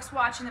then Brooke's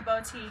watching the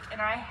boutique, and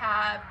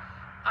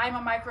I'm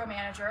a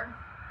micromanager.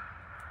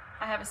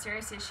 I have a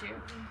serious issue.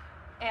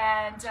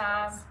 And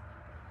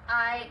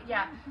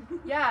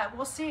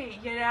we'll see,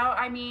 you know.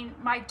 I mean,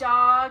 my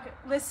dog,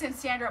 listen,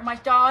 Sandra, my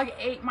dog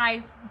ate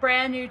my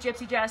brand new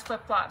Gypsy Jazz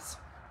flip-flops.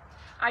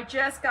 I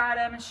just got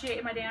them, and she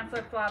ate my damn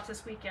flip-flops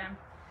this weekend.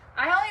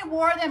 I only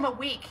wore them a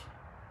week.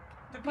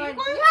 The pink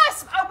ones?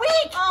 Yes, a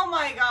week! Oh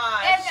my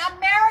gosh. And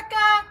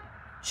America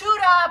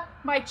chewed up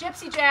my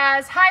Gypsy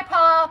Jazz, hi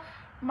Paul,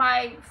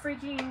 my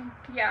freaking,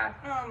 yeah.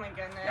 Oh my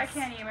goodness. I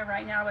can't even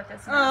right now with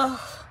this.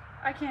 Oh.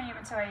 I can't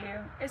even tell you.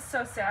 It's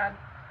so sad.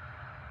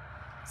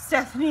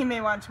 Stephanie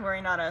may want to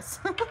worry, not us.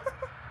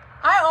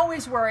 I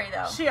always worry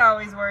though. She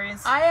always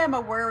worries. I am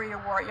a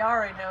worrier. Y'all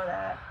already know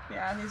that.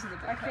 Yeah, these are the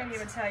big I can't cuts.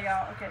 even tell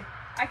y'all. Okay.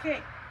 I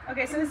can't.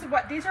 Okay, so this is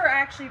what, these are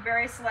actually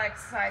very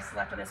size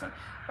select on this one.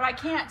 But I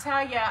can't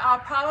tell you. I'll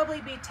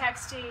probably be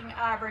texting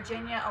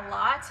Virginia a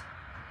lot.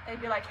 They'd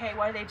be like, hey,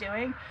 what are they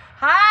doing?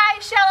 Hi,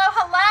 Shello,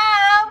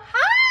 hello.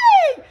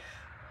 Hi.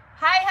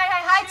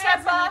 Hi, She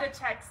doesn't Tempa. need to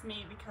text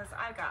me because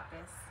I got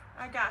this.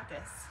 I got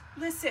this.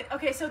 Listen,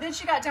 okay, so then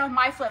she got down with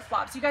my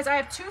flip-flops. You guys, I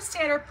have 2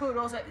 standard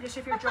poodles, just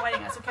if you're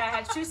joining us, okay? I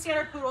have 2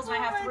 standard poodles and I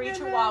have 3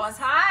 chihuahuas.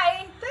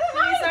 Hi.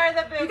 These are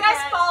the big You guys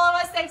cats. follow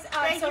us. Thanks.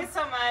 Thank you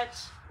so much.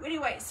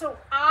 Anyway, so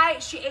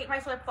she ate my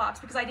flip-flops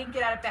because I didn't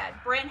get out of bed.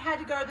 Brent had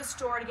to go to the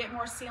store to get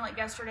more sealant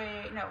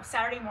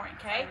Saturday morning,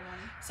 okay?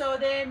 So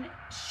then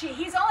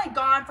he's only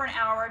gone for an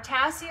hour.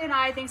 Tassie and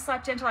I think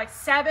slept until like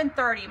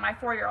 7:30, my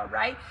 4-year-old,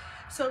 right?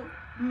 So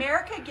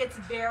America gets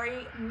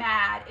very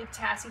mad if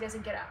Tassie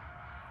doesn't get up,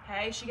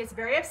 okay? She gets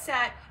very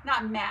upset,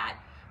 not mad,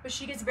 but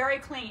she gets very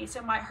clingy.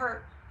 So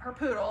her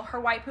poodle, her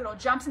white poodle,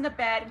 jumps in the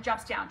bed and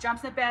jumps down,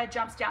 jumps in the bed,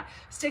 jumps down,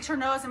 sticks her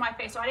nose in my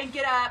face. So I didn't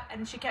get up,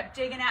 and she kept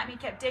digging at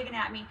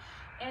me.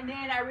 And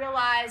then I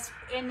realized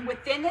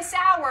within this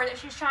hour that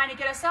she's trying to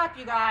get us up,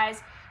 you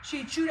guys,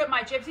 she chewed up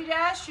my Gypsy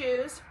Jazz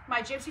shoes,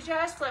 my Gypsy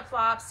Jazz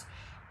flip-flops,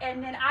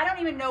 and then I don't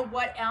even know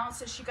what else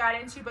that she got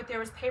into, but there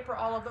was paper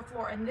all over the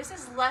floor. And this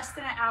is less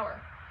than an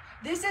hour.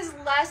 This is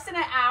less than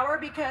an hour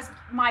because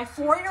my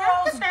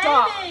 4-year-old's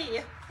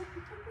dog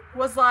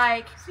was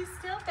like, she's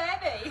still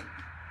baby.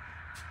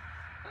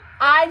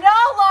 I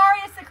know,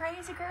 Laurie, it's the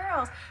crazy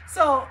girls.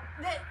 So,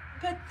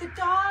 but the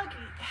dog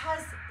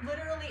has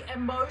literally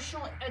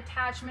emotional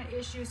attachment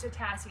issues to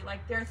Tassie.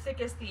 Like, they're thick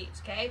as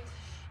thieves, okay?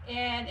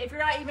 And if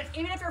you're not even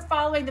if you're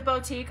following the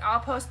boutique,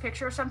 I'll post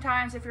pictures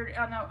sometimes if you're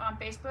on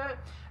Facebook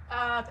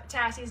of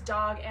Tassie's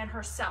dog and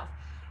herself.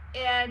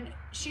 And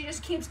she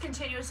just keeps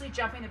continuously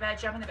jumping the bed.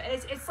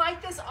 It's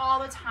like this all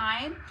the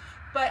time.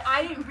 But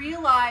I didn't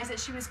realize that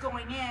she was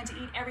going in to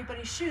eat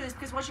everybody's shoes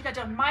because once she got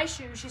done with my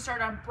shoes, she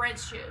started on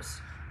Brent's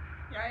shoes.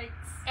 Yikes.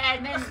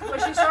 And then when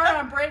she started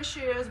on Brent's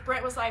shoes,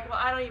 Brent was like, well,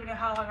 I don't even know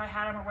how long I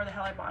had them or where the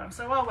hell I bought them.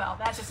 So, oh, well,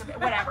 that's just a bit,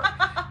 whatever.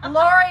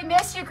 Lori,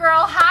 miss you,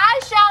 girl. Hi,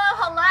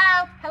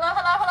 Shello.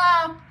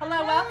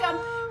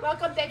 Hello.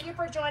 Welcome. Thank you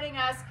for joining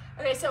us.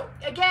 Okay, so,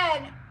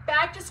 again,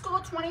 back to school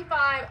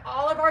 25.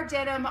 All of our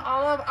denim,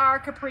 all of our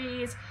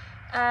capris,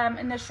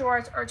 and the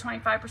shorts are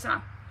 25%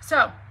 off.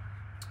 So,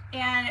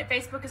 and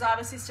Facebook is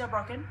obviously still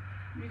broken.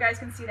 You guys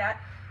can see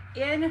that.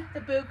 In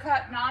the boot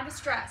cut,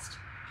 non-distressed.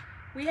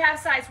 We have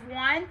size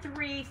 1,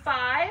 3,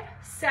 5,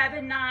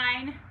 7,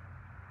 9,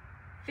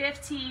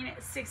 15,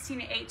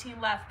 16, and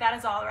 18 left. That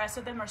is all. The rest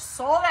of them are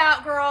sold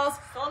out, girls.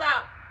 Sold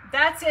out.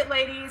 That's it,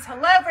 ladies.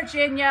 Hello,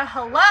 Virginia.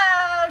 Hello,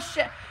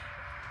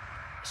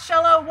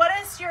 Shello. What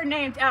is your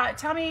name?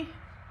 Tell me.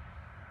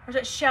 Or is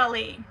it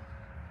Shelly?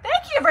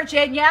 Thank you,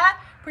 Virginia.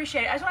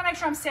 Appreciate it. I just want to make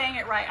sure I'm saying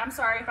it right. I'm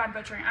sorry if I'm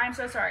butchering. I'm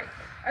so sorry.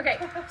 Okay,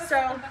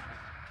 so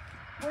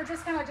we're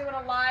just kind of doing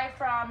a live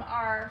from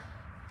our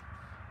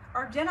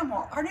denim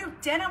wall, our new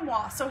denim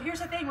wall. So here's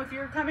the thing, if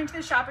you're coming to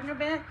the shopping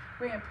event,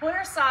 we're gonna pull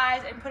your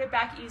size and put it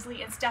back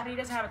easily, and Stephanie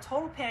doesn't have a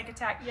total panic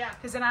attack,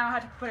 because then I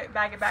don't have to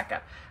bag it back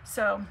up.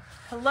 So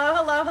hello.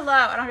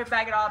 I don't have to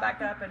bag it all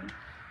back up and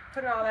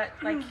put all that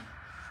like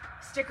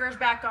stickers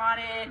back on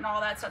it and all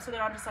that stuff. So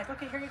then I'm just like,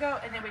 okay, here you go,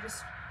 and then we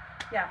just,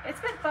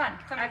 it's been fun.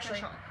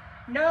 Actually,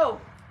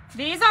 no,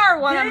 these are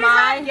one of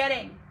my I'm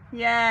getting.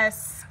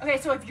 Yes. Okay,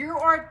 so if you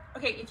are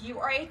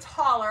a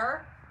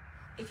taller.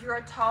 If you're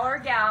a taller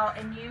gal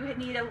and you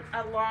need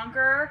a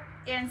longer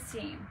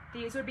inseam,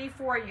 these would be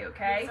for you,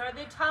 okay? These are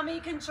the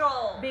tummy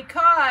control.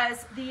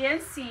 Because the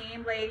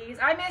inseam, ladies,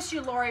 I miss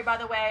you, Lori, by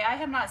the way. I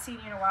have not seen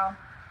you in a while.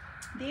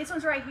 These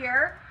ones right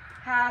here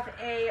have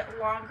a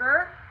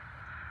longer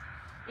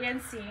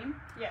inseam.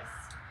 Yes.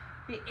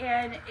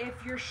 And if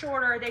you're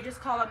shorter, they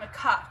just call them a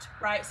cuffed,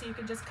 right? So you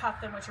can just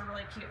cuff them, which are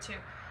really cute too,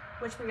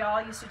 which we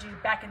all used to do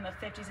back in the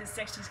 50s and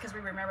 60s because we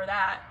remember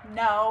that.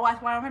 No,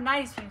 that's why I don't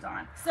have 90s themes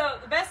on. So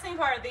the best thing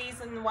about these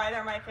and why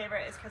they're my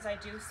favorite is because I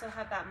do still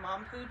have that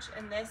mom pooch,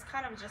 and this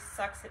kind of just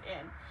sucks it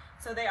in.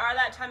 So they are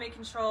that tummy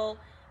control,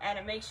 and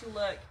it makes you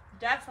look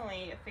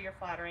definitely figure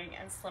flattering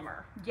and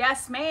slimmer.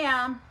 Yes,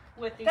 ma'am.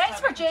 With these Thanks,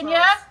 tummy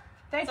Virginia. controls.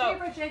 Thank you,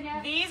 Virginia.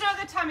 These are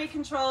the tummy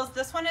controls.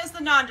 This one is the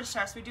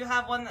non-distressed. We do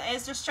have one that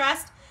is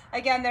distressed.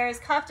 Again, there is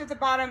cuffed at the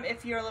bottom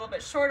if you're a little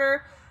bit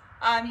shorter.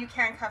 you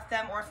can cuff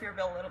them, or if you're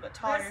built a little bit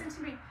taller.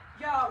 Listen to me.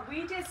 Y'all,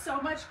 we did so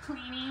much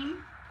cleaning.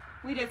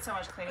 We did so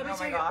much cleaning, oh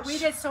my gosh. We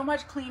did so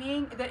much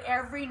cleaning that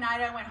every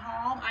night I went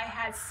home, I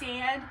had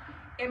sand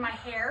in my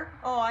hair.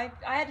 Oh, I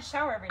had to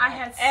shower every night.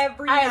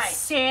 I had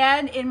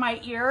sand in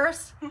my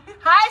ears.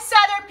 Hi,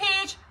 Southern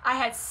Peach. I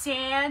had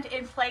sand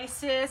in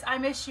places. I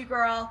miss you,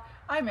 girl.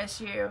 I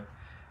miss you.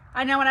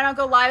 I know when I don't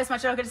go live as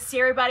much, I don't get to see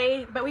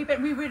everybody, but we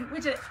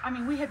did. I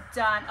mean, we have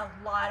done a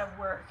lot of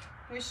work.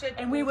 We should.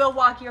 And we will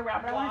walk you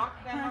around.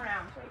 Walk them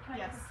around.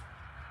 Yes.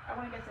 I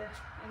want to get the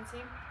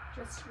inseam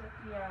just with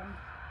the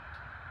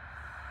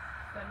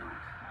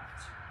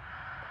non-cuffed.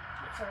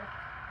 So,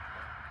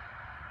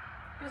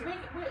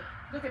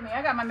 look at me.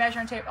 I got my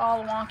measuring tape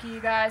all wonky, you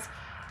guys.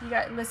 You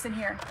got, listen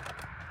here.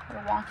 A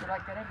little wonky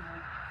like that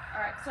anyway.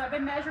 All right, so I've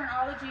been measuring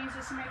all the jeans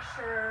just to make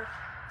sure.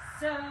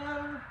 So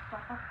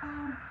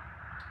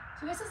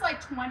this is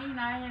like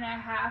 29 and a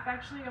half,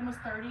 actually almost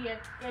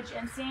 30-inch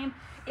inseam.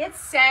 It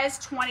says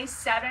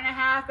 27 and a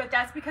half, but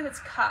that's because it's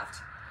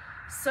cuffed.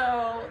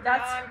 So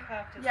that's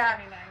non-cuffed is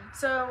 29.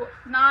 So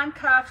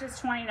non-cuffed is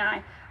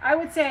 29. I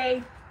would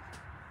say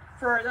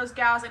for those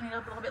gals that need a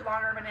little bit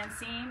longer of an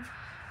inseam,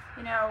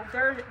 you know,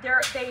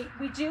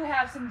 we do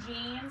have some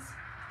jeans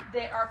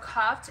that are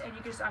cuffed, and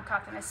you can just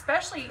uncuff them.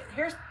 Especially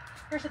here's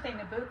the thing: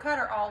 the boot cut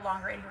are all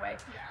longer anyway.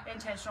 Yeah.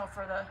 Intentional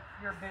for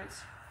your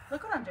boots.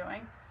 Look what I'm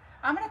doing.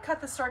 I'm gonna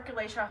cut the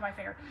circulation off my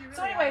finger. Really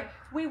so anyway,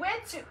 we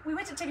went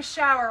to take a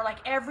shower like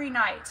every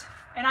night,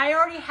 and I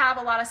already have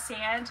a lot of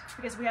sand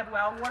because we have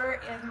well water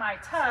in my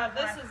tub.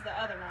 So this is the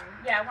other one.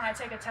 Yeah, when I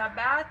take a tub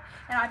bath,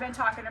 and I've been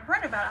talking to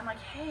Brent about it. I'm like,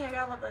 hey, I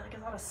got a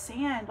lot of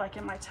sand like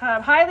in my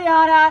tub. Hi,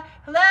 Liana.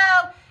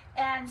 Hello.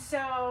 And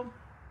so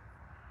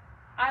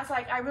I was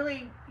like, I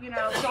really, you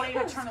know, don't need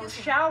to turn the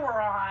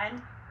shower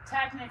on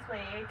technically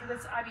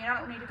because I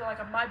don't need to go like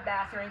a mud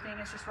bath or anything.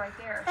 It's just right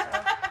there. So.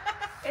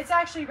 It's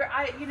actually,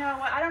 you know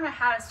what, I don't know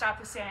how to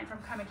stop the sand from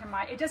coming to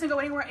it doesn't go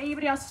anywhere,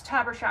 anybody else's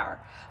tub or shower.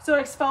 So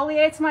it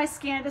exfoliates my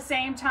skin at the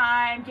same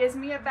time, gives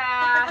me a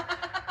bath.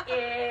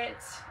 It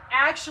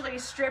actually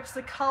strips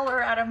the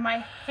color out of my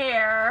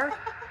hair.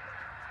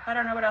 I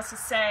don't know what else to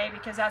say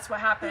because that's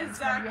what happens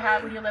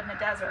when you live in the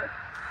desert.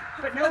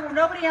 But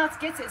nobody else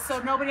gets it, so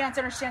nobody else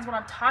understands what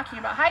I'm talking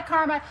about. Hi,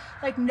 Karma.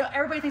 Like, no,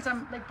 everybody thinks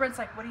I'm, like, Brent's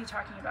like, what are you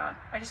talking about?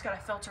 I just got a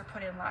filter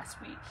put in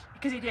last week.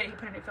 Because he did, he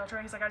put a new filter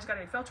in. He's like, I just got a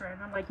new filter in.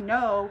 And I'm like,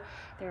 no,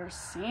 there's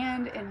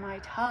sand in my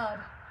tub.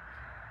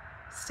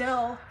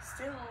 Still.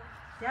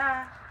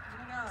 Yeah.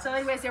 Oh, so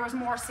anyways, there was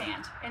more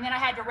sand. And then I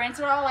had to rinse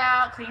it all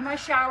out, clean my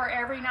shower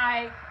every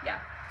night. Yeah.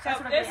 So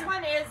this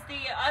one is the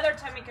other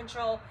tummy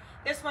control.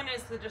 This one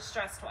is the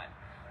distressed one.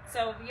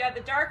 So you have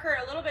the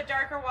a little bit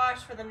darker wash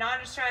for the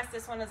non-distressed.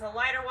 This one is a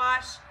lighter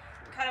wash,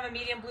 kind of a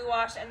medium blue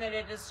wash, and then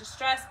it is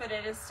distressed, but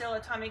it is still a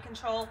tummy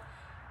control.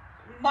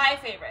 My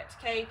favorite,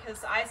 okay,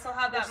 because I still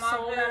have that mom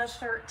sold out of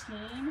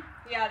 13.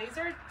 Yeah, these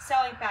are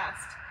selling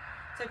fast.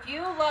 So if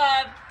you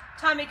love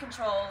tummy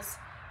controls,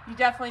 you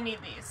definitely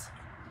need these.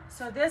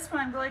 So this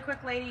one, really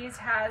quick, ladies,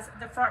 has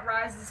the front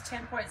rise is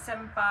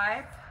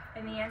 10.75,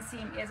 and the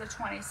inseam is a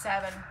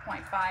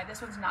 27.5. This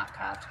one's not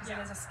cuffed because it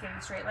is a skinny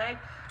straight leg.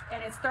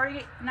 And it's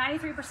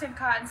 93%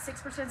 cotton,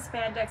 6%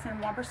 spandex,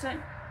 and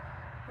 1%.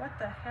 What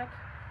the heck?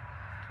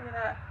 Look at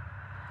that.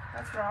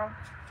 That's wrong.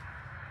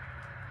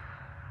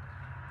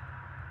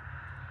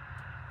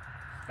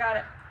 Got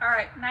it. All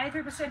right.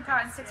 93%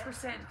 cotton,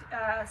 6%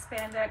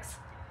 spandex,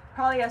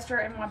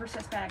 polyester, and 1%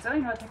 spandex. I don't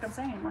even know what the heck I'm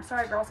saying anymore.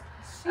 Sorry, girls.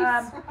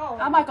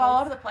 I'm like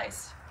all over the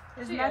place.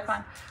 Isn't that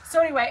fun? So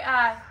anyway,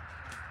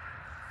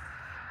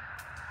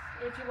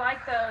 if you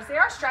like those, they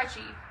are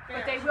stretchy.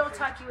 But they will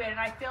tuck you in, and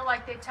I feel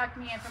like they tuck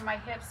me in from my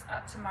hips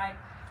up to my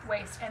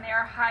waist, and they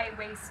are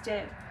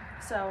high-waisted.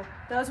 So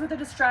those were the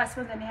distressed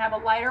ones, and they have a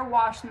lighter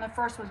wash than the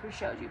first ones we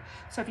showed you.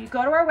 So if you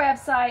go to our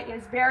website,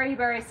 it's very,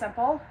 very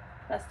simple.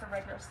 That's the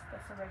regular.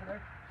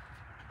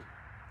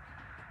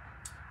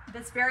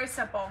 It's very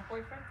simple.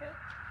 Boyfriend fit?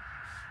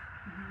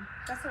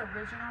 That's the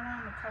original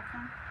one, the cuff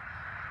one.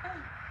 Oh.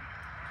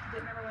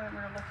 Remember when we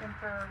were looking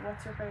for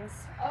what's her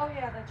face? Oh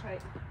yeah, that's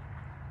right.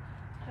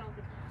 I don't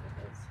think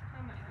it is.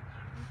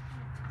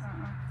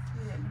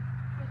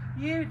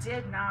 You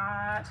did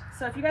not.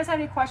 So if you guys have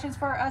any questions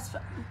for us,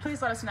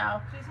 please let us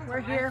know. We're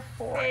here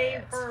for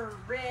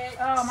favorite.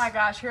 Oh my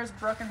gosh, here's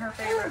Brooke and her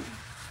favorite.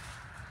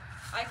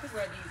 I could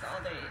wear these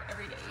all day,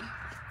 every day.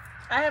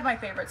 I have my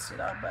favorites too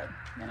though, but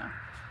you know.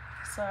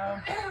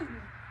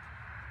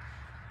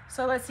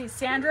 So let's see.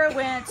 Sandra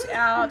went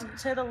out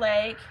to the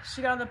lake.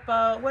 She got on the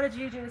boat. What did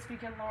you do this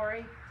weekend,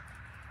 Lori?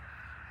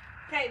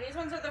 Okay, these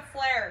ones are the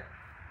flare.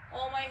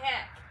 Oh my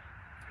heck.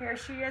 Here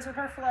she is with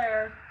her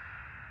flare.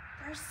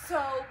 They're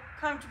so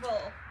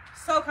comfortable.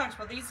 So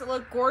comfortable. These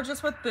look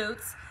gorgeous with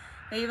boots.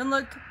 They even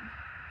look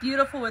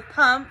beautiful with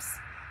pumps.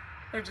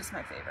 They're just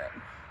my favorite.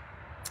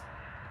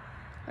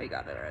 Oh, you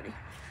got it already.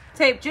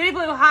 Tape. Judy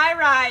Blue High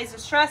Rise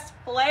Distressed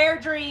Flare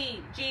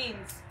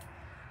Jeans.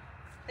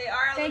 They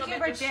are a little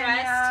bit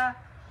distressed.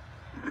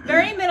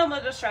 Very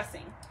minimal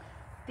distressing.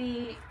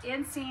 The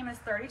inseam is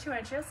 32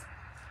 inches.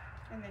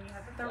 And then you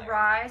have The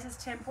rise is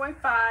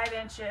 10.5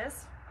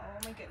 inches. Oh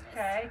my goodness.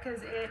 Okay,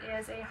 because it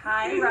is a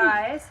high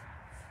rise.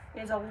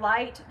 It is a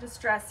light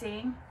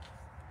distressing.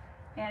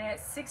 And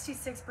it's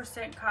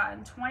 66%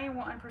 cotton,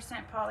 21%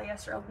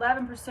 polyester,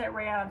 11%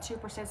 rayon, 2%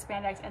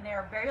 spandex, and they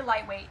are very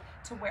lightweight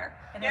to wear.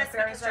 And they're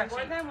very because I stretchy.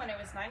 wore them when it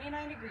was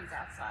 99 degrees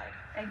outside.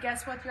 And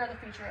guess what your other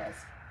feature is?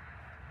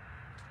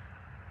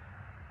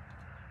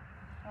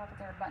 Oh, but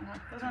they're a button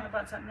up. Those aren't the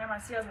buttons up. Never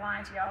mind. See, I was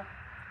lying to y'all.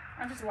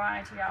 I'm just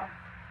lying to y'all.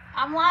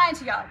 I'm lying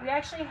to y'all. We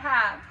actually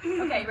have,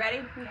 okay,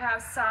 ready? We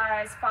have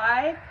size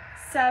 5,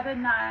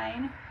 7,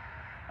 9,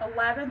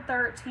 11,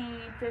 13,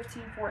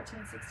 15, 14,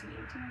 16,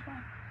 18, and 20.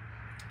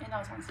 And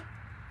those ones.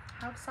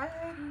 How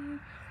exciting.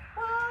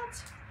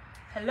 What?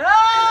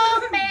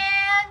 Hello,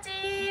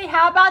 Mandy.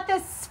 How about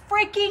this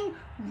freaking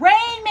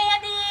rain,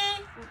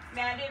 Mandy?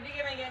 Mandy, are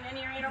you getting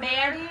any rain over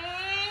Mandy, there?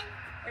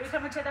 are you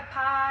coming to the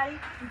party?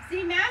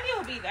 See, Mandy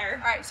will be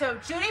there. All right, so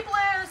Judy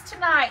Blues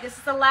tonight. This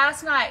is the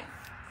last night.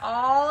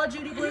 All the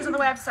Judy Blues on the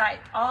website.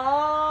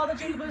 All the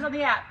Judy Blues on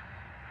the app.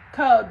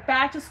 Code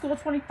back to school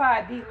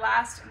 25. The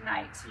last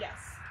night.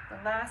 Yes. The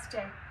last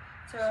day.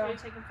 So should we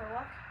take him for a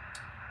walk?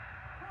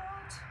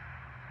 What?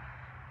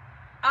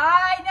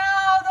 I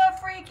know the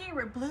freaky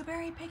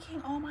blueberry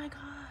picking. Oh my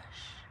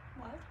gosh.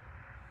 What?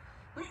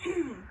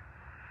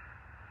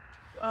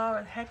 Oh,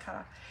 the head cut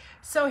off.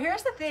 So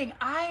here's the thing.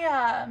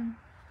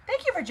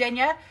 Thank you,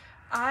 Virginia.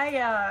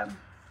 I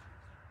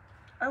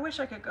wish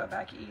I could go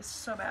back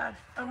east so bad.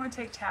 I want to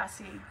take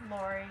Tassie,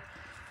 Lori.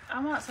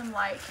 I want some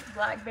like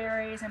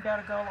blackberries and be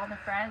able to go along the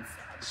fence.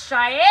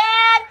 Cheyenne!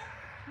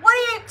 What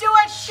are you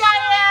doing,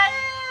 Cheyenne?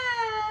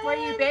 Where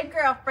you been,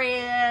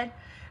 girlfriend?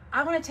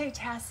 I want to take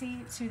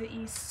Tassie to the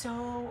east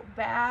so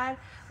bad.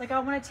 Like I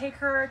want to take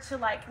her to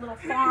like little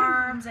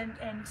farms and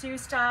do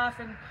stuff.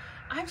 And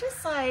I'm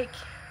just like,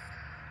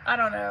 I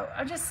don't know.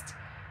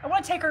 I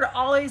want to take her to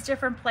all these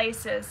different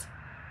places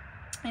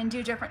and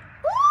do different.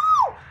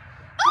 Woo!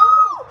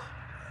 Oh!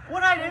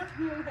 What'd I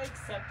do? You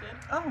accepted.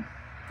 Oh,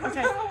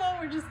 okay. Well,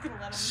 we're just gonna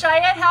let him.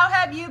 Cheyenne, how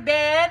have you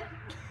been?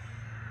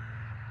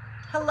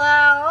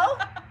 Hello?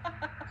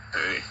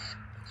 Hey.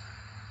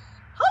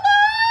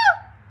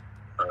 Hello?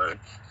 Hi.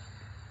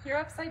 You're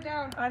upside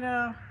down. I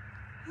know.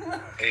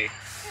 Hey.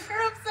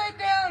 You're upside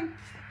down.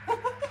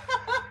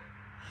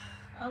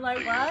 I'm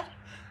like, what?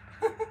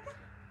 Uh,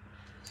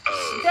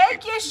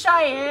 Thank you, I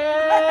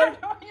Cheyenne.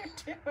 don't know what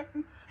you're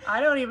doing. I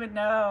don't even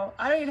know.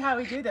 I don't even know how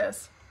we do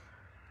this.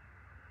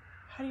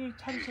 How do you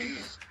change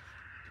this?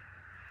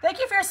 Thank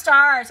you for your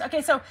stars.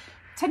 Okay, so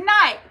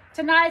tonight's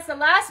the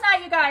last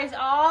night, you guys.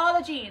 All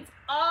the jeans,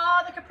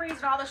 all the capris,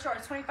 and all the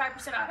shorts, 25%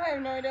 off. I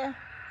have no idea.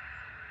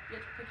 You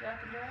have to pick it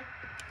up and do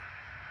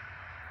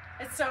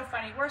it. It's so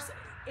funny.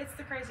 It's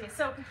the craziest.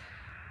 So,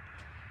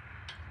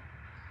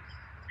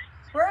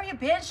 where have you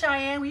been,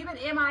 Cheyenne? We've been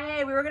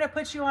MIA. We were gonna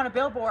put you on a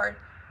billboard.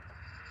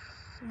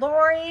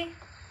 Lori,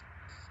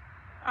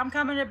 I'm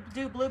coming to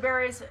do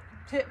blueberries,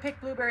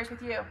 pick blueberries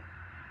with you.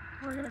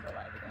 We're gonna go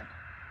live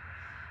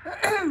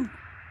again.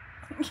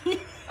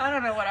 I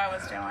don't know what I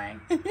was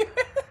doing.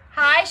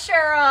 Hi,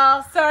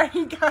 Cheryl.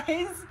 Sorry,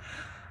 guys.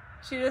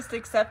 She just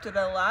accepted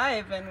a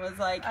live and was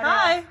like, I know.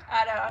 hi.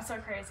 I know. I'm so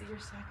crazy. You're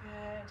so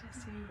good to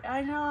see.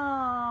 I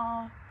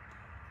know.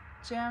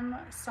 Jim,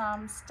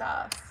 some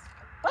stuff.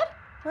 What?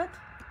 What?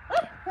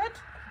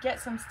 Get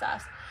some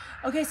stuff.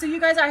 Okay, so you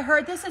guys, I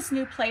heard this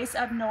new place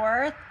up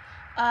north.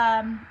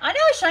 I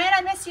know, Cheyenne,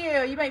 I miss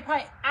you. You might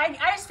probably, I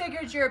just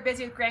figured you're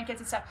busy with grandkids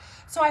and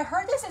stuff. So I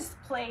heard this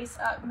place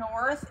up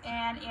north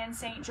and in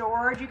St.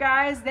 George, you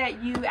guys,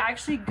 that you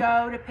actually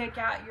go to pick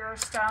out your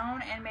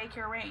stone and make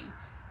your ring.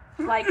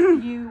 Like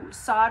you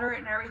solder it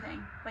and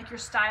everything. Like your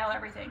style,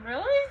 everything.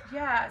 Really?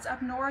 Yeah, it's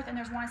up north and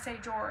there's one in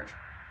St. George.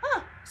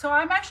 Huh. So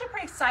I'm actually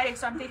pretty excited.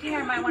 So I'm thinking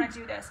I might want to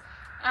do this.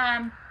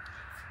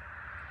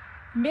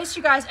 Miss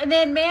you guys. And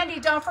then Mandy,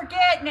 don't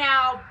forget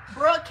now,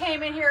 Brooke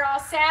came in here all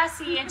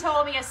sassy and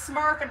told me a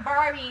Smurf and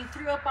Barbie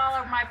threw up all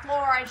over my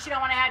floor and she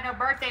don't want to have no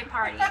birthday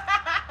party.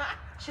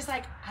 She's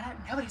like,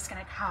 nobody's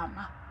going to come.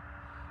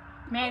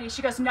 Mandy,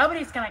 she goes,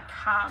 nobody's going to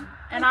come.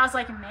 And I was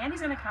like,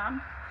 Mandy's going to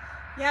come?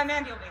 Yeah,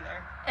 Mandy will be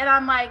there. And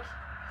I'm like,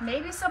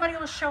 maybe somebody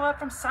will show up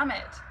from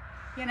Summit,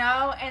 you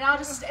know? And I'll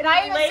just, and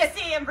I even said,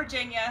 Lacey and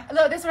Virginia.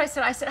 look, this is what I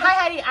said. I said,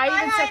 hi, Heidi.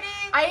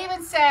 I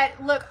even said,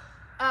 look,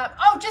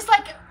 oh, just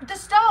like the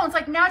stones,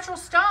 like natural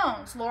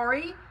stones,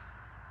 Lori.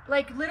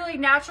 Like literally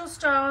natural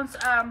stones.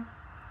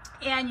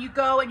 And you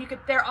go and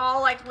they're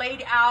all like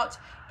laid out.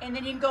 And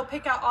then you can go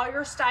pick out all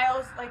your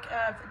styles, like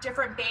of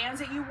different bands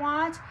that you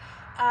want.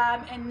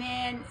 And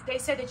then they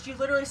said that you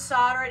literally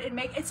solder it and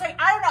make, it's like,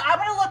 I don't know, I'm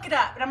going to look it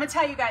up and I'm going to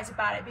tell you guys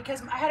about it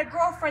because I had a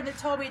girlfriend that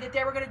told me that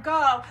they were going to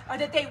go, or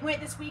that they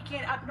went this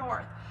weekend up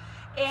north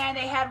and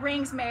they had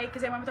rings made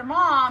because they went with their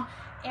mom.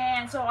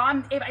 And so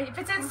if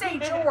it's in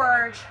St.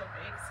 George,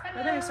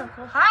 that is so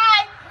cool.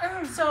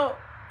 Hi. So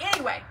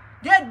anyway,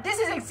 this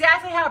is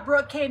exactly how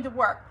Brooke came to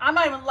work. I'm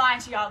not even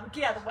lying to y'all.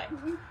 Get out of the way.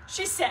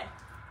 She said,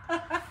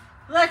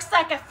 looks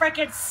like a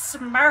freaking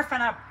Smurf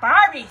and a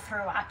Barbie threw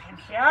up in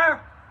here.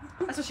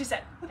 That's what she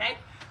said, okay?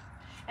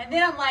 And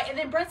then I'm like, and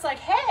then Brent's like,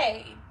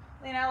 hey,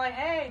 you know, like,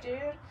 hey,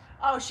 dude.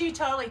 Oh, she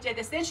totally did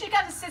this. Then she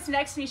comes and sits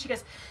next to me. She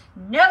goes,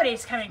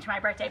 nobody's coming to my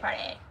birthday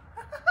party.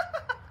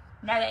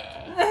 Nobody.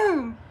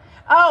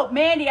 Oh,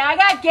 Mandy, I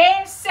got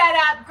games set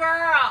up,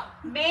 girl.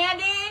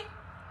 Mandy,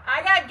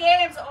 I got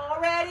games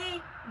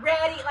already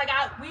ready. Like,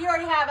 we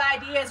already have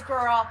ideas,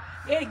 girl.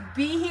 It'll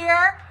be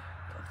here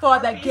for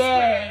the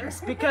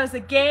games because the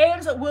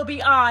games will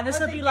be on. This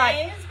will be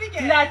like,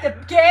 let the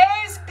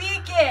games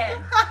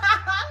begin.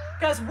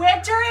 Because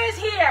winter is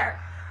here.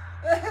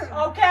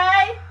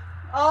 Okay?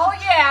 Oh,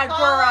 yeah,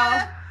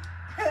 girl.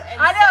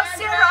 I know,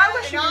 Sarah, I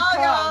wish you could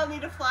come. Y'all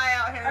need to fly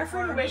out here. I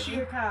really wish you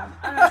could come.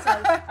 I'm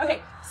sorry.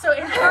 Okay, so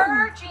in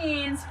her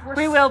jeans,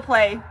 we will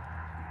play.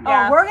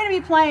 Yeah. Oh, we're going to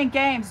be playing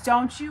games.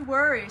 Don't you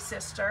worry,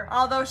 sister.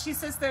 Although she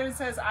sits there and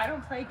says, I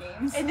don't play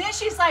games. And then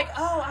she's like,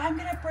 oh, I'm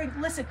going to bring,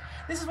 listen,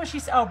 this is what she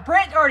said. Oh,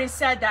 Brent already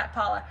said that,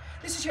 Paula.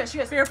 This is, she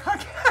goes, beer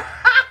punk.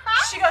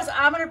 She goes,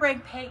 I'm going to bring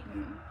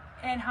Peyton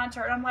and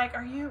Hunter. And I'm like,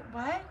 are you,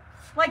 what?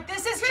 Like,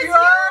 this is your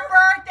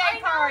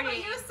birthday party. But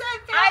you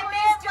said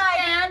families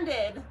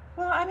demanded.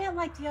 Well, I mean,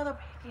 like the other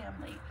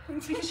family.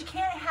 Because you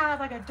can't have,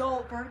 like,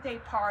 adult birthday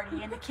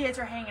party and the kids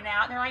are hanging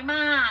out and they're like,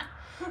 Mom.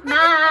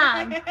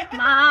 Mom,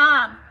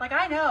 Mom. Like,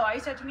 I know, I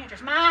used to have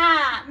teenagers.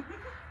 Mom,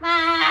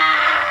 Mom.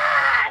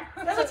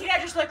 That's what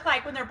teenagers look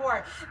like when they're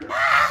bored. Mom.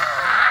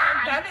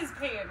 That is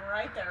Peyton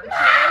right there.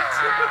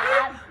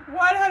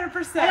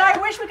 100%. And I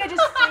wish we could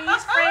just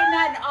freeze frame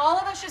that and all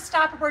of us just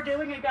stop what we're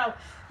doing and go,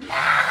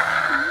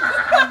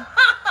 Mom.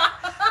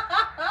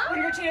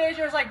 When your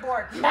teenager is like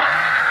bored.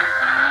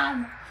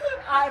 Mom.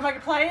 Am I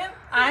playing?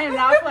 I am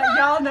not playing.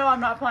 Y'all know I'm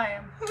not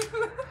playing.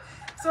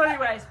 So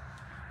anyways.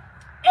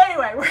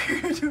 Anyway,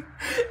 it's going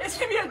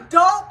to be an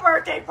adult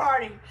birthday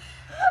party.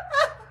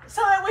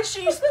 So that when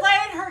she's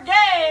playing her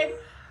game,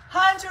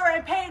 Hunter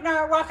and Peyton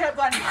are walking up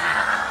going,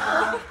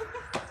 are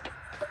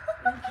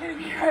you kidding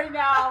me right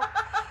now?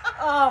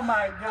 Oh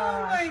my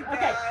gosh. Oh my God.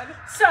 Okay,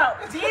 so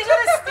these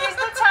are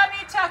the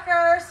tummy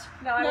tuckers.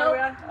 No, what are we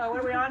on? Oh, what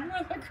are we on? We're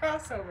on the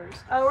crossovers.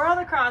 Oh, we're on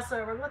the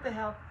crossover. What the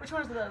hell? Which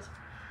ones are those?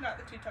 Not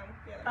the two-tone.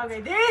 Yeah,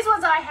 okay, these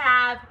ones I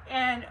have,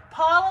 and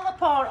Paula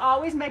Lapone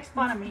always makes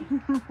fun of me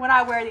when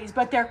I wear these,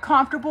 but they're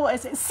comfortable.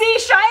 See,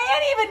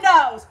 Cheyenne even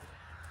knows.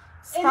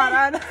 Spot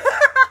on.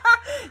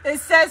 It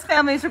says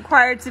family's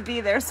required to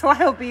be there, so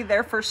I'll be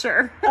there for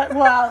sure.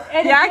 Well,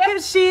 and yeah,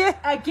 because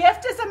a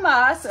gift is a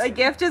must. A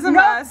gift is a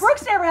must.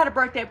 Brooke's never had a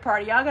birthday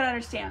party. Y'all gotta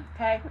understand,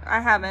 okay? I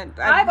haven't.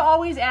 I've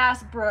always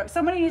asked Brooke.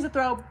 Somebody needs to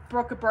throw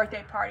Brooke a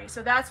birthday party,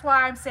 so that's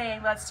why I'm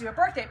saying let's do a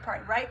birthday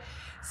party, right?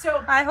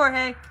 So hi,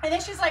 Jorge. And then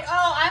she's like,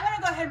 "Oh, I'm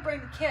gonna go ahead and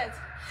bring the kids."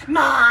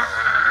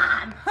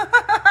 Mom.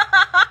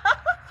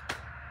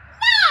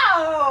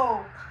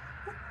 No.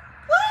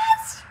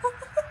 What?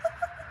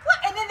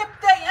 And then the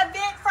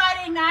event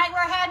Friday night we're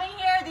having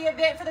here, the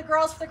event for the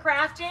girls for the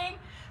crafting.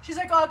 She's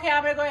like, okay,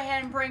 I'm gonna go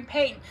ahead and bring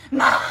Peyton.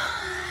 Mom.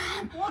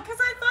 Well, because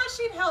I thought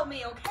she'd help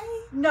me,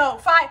 okay? No,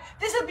 fine.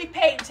 This will be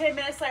Peyton 10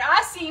 minutes later.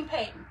 I seen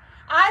Peyton.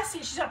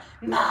 She's like,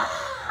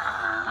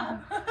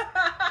 Mom.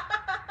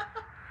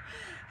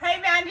 Hey,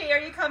 Mandy, are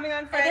you coming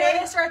on Friday? And then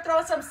they start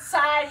throwing some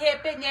side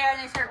hip in there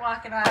and they start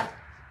walking off.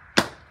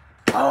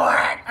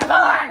 Forward.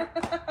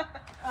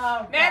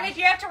 Oh, Mandy, do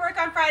you have to work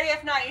on Friday?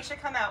 If not, you should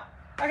come out.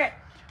 Okay.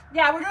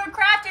 Yeah, we're doing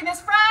crafting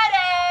this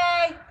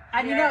Friday.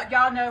 And you know,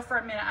 y'all know for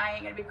a minute I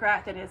ain't gonna be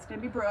crafting. It's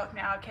gonna be Brooke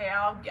now. Okay,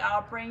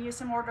 I'll bring you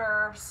some hors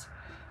d'oeuvres.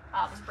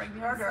 I'll just bring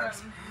you hors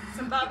d'oeuvres.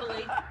 Some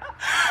bubbly.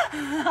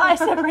 Hi,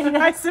 Sabrina.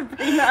 Hi,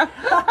 Sabrina.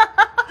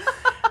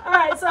 All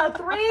right, so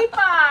 3,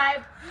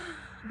 5,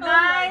 9, oh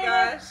my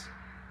gosh.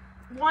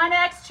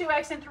 1X,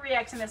 2X, and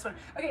 3X in this one.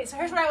 Okay, so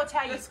here's what I will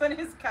tell you. This one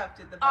is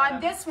cupped at the bottom.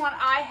 On this one,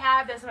 I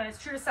have this one. It's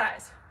true to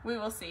size. We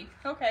will see.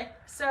 Okay.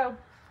 So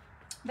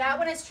that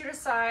one is true to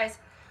size.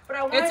 But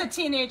I want it's a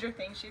teenager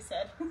thing, she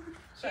said.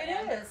 It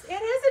is. It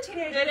is a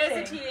teenager thing. It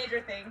is a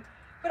teenager thing.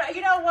 But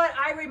you know what?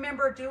 I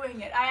remember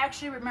doing it. I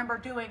actually remember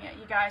doing it,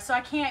 you guys. So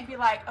I can't be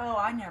like, oh,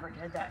 I never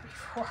did that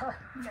before.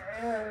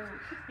 No.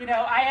 You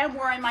know, I am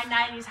wearing my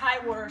 90s high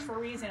waters for a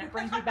reason. It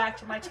brings me back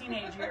to my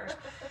teenage years.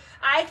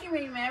 I can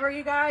remember,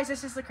 you guys.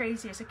 This is the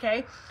craziest,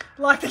 okay?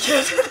 Lock the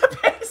kids in the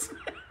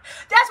basement.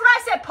 That's what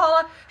I said,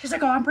 Paula. She's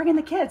like, oh, I'm bringing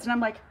the kids. And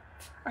I'm like,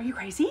 are you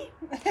crazy?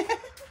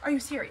 Are you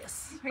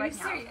serious? Are you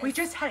serious? We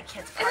just had a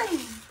kids party.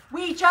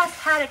 We just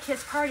had a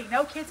kids party.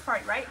 No kids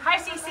party, right? Hi,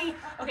 Cece.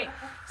 Okay,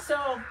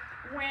 so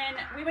when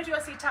we went to go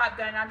see Top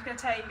Gun, I'm just going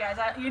to tell you guys,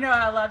 you know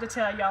I love to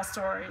tell y'all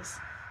stories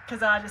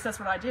because that's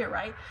what I do,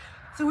 right?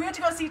 So we went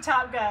to go see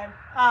Top Gun.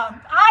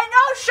 I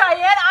know,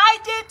 Cheyenne, I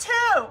did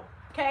too.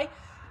 Okay,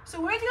 so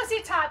we went to go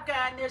see Top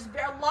Gun. There's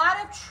a lot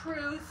of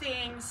true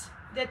things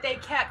that they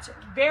kept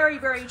very,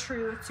 very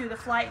true to the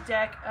flight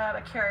deck of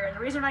a carrier. The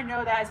reason I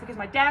know that is because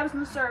my dad was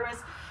in the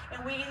service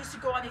and we used to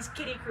go on these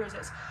kiddie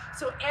cruises.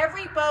 So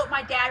every boat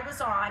my dad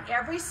was on,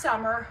 every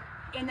summer,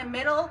 in the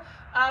middle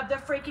of the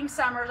freaking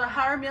summer,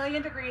 100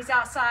 million degrees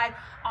outside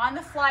on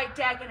the flight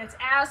deck and it's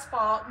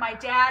asphalt, my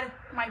dad,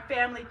 my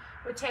family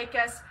would take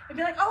us and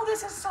be like, oh,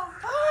 this is so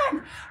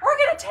fun. We're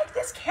gonna take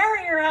this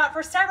carrier out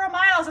for several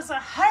miles. It's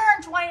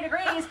 120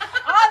 degrees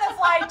on the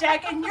flight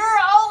deck and you're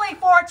only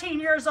 14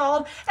 years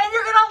old and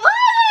you're gonna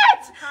love it.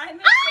 Behind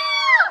the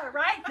shell.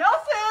 Right? No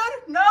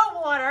food, no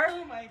water.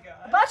 Oh my God.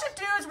 A bunch of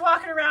dudes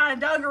walking around in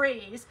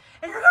dungarees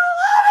and you're gonna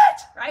love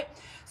it, right?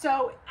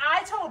 So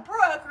I told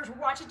Brooke, we were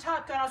watching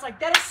Top Gun, I was like,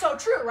 that is so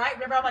true, right?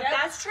 Remember, I'm like, Yep.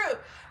 that's true.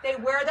 They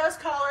wear those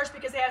colors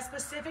because they have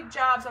specific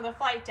jobs on the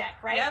flight deck,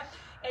 right? Yep.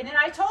 And then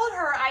I told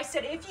her, I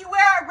said, if you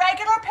wear a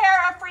regular pair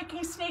of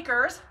freaking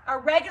sneakers, a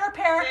regular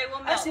pair They will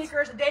of melt.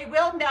 sneakers, they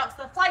will melt to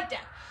the flight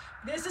deck.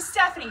 This is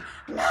Stephanie.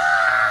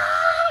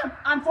 Mom,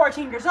 I'm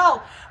 14 years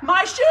old.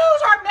 My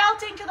shoes are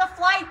melting to the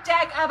flight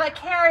deck of a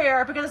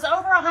carrier because it's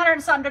over 100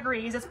 and some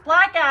degrees. It's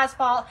black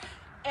asphalt,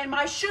 and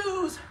my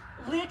shoes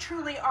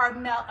literally are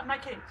melt. I'm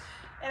not kidding.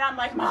 And I'm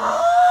like,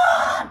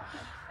 Mom,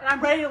 and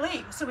I'm ready to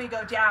leave. So we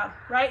go down,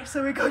 right?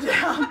 So we go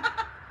down.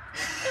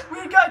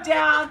 We go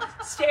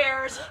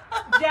downstairs,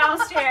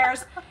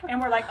 and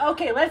we're like,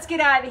 okay, let's get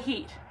out of the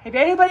heat. Have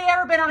anybody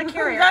ever been on a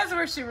carrier? That's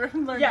where she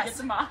learned to Yes. get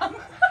to Mom.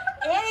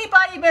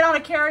 Anybody been on a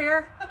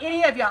carrier?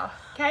 Any of y'all?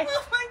 Okay.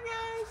 Oh my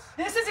gosh.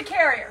 This is a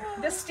carrier.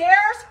 The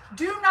stairs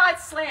do not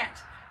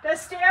slant. The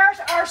stairs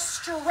are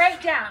straight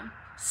down.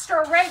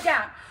 Straight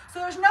down. So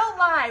there's no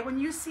lie when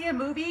you see a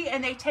movie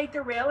and they take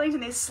the railings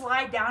and they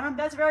slide down them.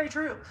 That's very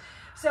true.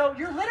 So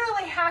you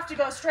literally have to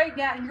go straight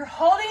down and you're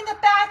holding the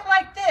back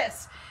like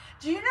this.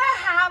 Do you know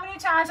how many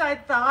times I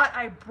thought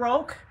I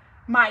broke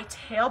my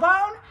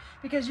tailbone?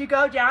 Because you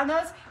go down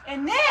those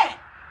and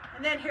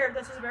then here,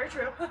 this is very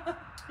true.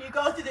 You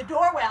go through the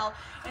door well,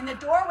 and the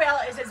door well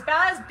is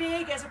about as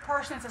big as a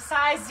person. It's a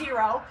size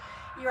 0.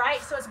 You're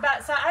right. So it's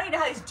about. So I don't even know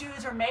how these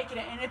dudes are making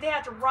it, and if they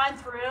have to run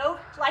through,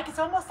 like it's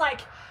almost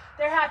like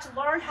they have to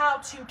learn how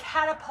to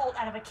catapult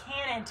out of a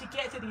cannon to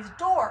get through these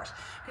doors,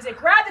 because they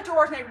grab the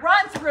doors and they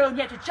run through, and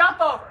you have to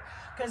jump over.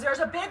 Because there's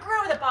a big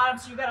room at the bottom,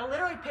 so you gotta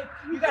literally pick.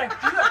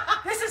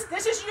 This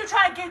is you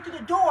trying to get through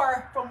the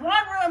door from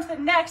one room to the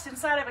next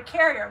inside of a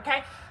carrier.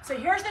 Okay, so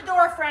here's the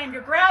door frame.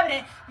 You're grabbing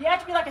it. You have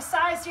to be like a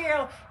size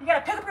 0. You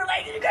gotta pick up your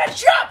leg and you gotta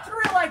jump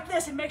through like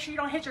this and make sure you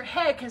don't hit your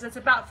head because it's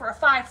about for a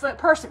 5-foot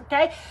person.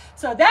 Okay,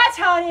 so that's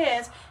how it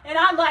is. And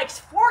I'm like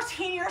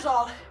 14 years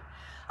old.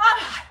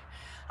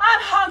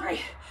 I'm hungry,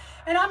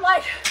 and I'm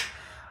like,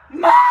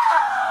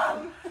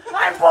 Mom,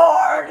 I'm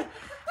bored.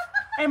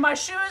 And my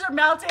shoes are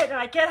melted, and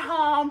I get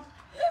home,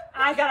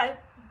 I got a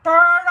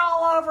burn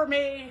all over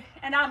me,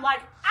 and I'm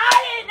like,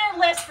 I didn't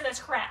enlist for this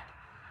crap.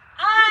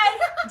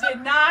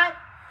 I'm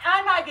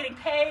not getting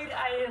paid,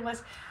 I didn't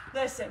enlist.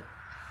 Listen,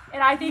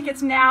 and I think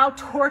it's now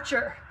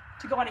torture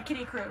to go on a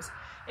kiddie cruise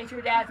if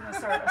your dad's in the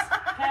service,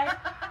 okay?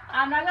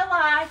 I'm not gonna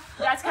lie,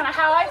 that's kind of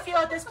how I feel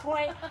at this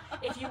point.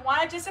 If you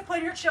want to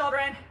discipline your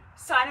children,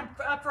 sign them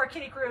up for a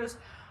kiddie cruise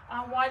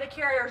on one of the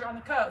carriers on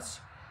the coast.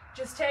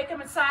 Just take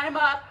them and sign them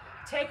up.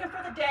 Take them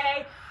for the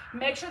day.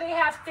 Make sure they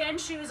have thin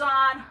shoes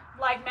on,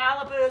 like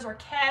Malibus or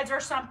Keds or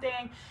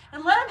something,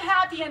 and let them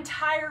have the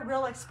entire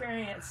real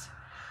experience.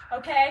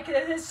 Okay?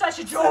 Because it's such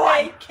a joy. So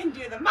they can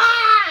do the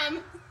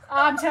Mom.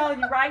 I'm telling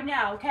you right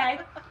now, okay?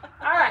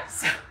 All right.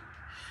 So,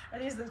 are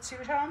these the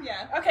two-tone?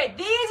 Yeah. Okay,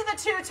 these are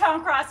the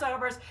two-tone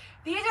crossovers.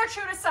 These are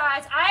true to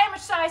size. I am a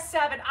size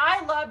 7.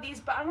 I love these,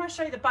 but I'm going to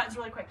show you the buttons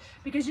really quick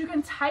because you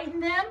can tighten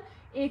them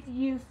if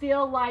you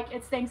feel like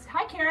it's Thanksgiving.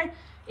 Hi, Karen.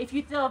 If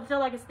you feel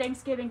like it's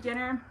Thanksgiving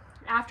dinner,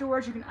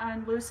 afterwards you can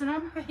unloosen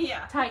them,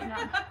 Yeah. tighten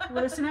them,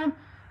 loosen them,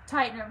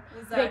 tighten them.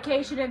 Exactly.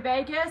 Vacation in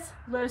Vegas,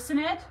 loosen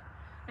it,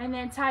 and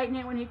then tighten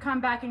it when you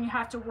come back and you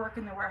have to work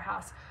in the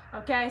warehouse.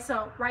 Okay,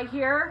 so right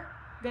here,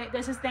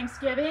 this is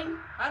Thanksgiving.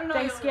 I don't know.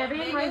 Thanksgiving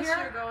Vegas, right here.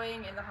 You're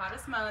going in the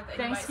hottest month, and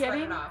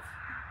Thanksgiving. you might sweat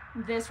it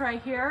off. This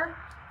right here,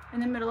 in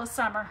the middle of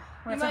summer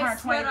when You it's might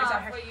 120 sweat degrees off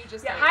out here. what you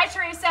just Yeah, ate. hi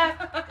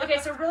Teresa. Okay,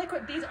 so really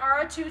quick, these are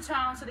a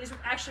two-tone, so these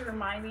actually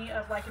remind me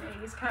of like an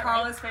 80s cut.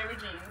 Paula's favorite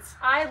jeans.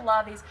 I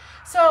love these.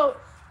 So,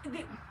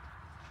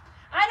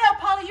 I know,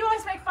 Paula, you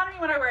always make fun of me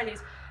when I wear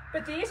these,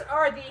 but these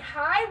are the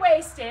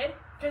high-waisted,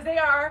 because they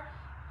are,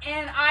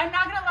 and I'm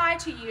not going to lie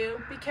to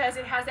you, because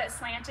it has that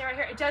slant right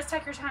here. It does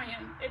tuck your tummy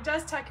in. It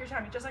does tuck your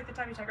tummy, just like the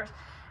tummy tuckers.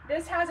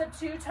 This has a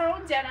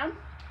two-tone denim,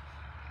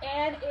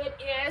 and it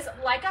is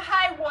like a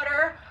high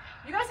water.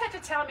 You guys have to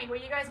tell me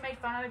what you guys made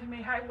fun of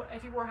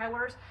if you wore high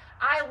waters.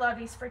 I love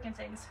these freaking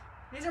things.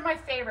 These are my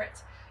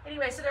favorites.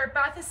 Anyway, so they're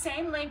about the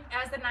same length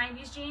as the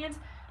 90s jeans,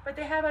 but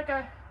they have like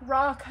a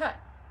raw cut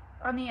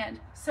on the end.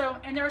 So,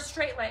 and they're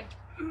straight leg.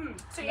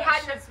 So you Yeah,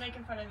 had to. she's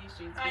making fun of these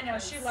jeans. I know,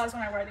 because- she loves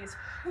when I wear these.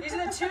 These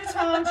are the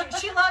two-tone.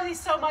 She loves these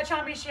so much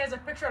on me, she has a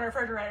picture on her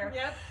refrigerator.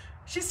 Yep.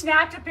 She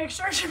snapped a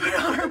picture, she put it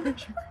on her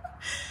picture.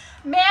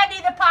 Mandy,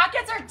 the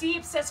pockets are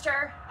deep,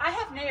 sister. I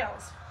have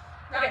nails.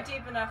 Not Okay.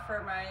 deep enough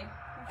for my.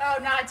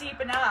 Oh, not deep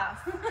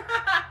enough.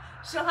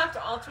 She'll have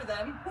to alter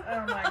them.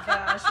 Oh my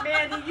gosh,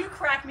 Mandy, you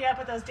crack me up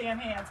with those damn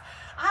hands.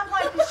 I'm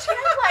like,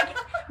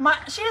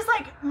 she has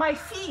like my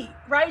feet,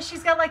 right?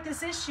 She's got like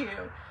this issue.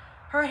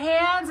 Her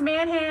hands,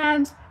 man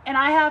hand, and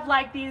I have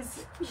like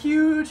these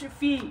huge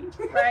feet,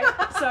 right?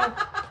 So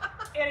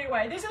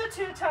anyway, these are the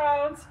two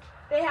tones.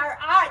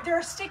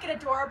 They're stinking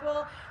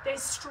adorable. They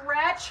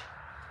stretch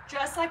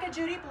just like a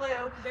Judy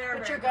Blue,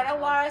 but you're gonna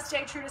want to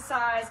stay true to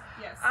size.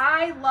 Yes.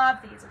 I love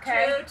these.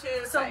 Okay. True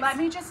to So size. let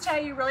me just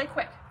tell you really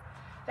quick.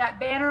 That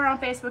banner on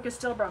Facebook is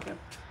still broken.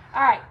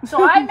 All right.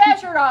 So I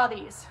measured all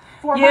these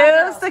for my Use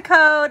girls. the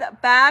code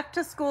back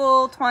to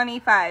school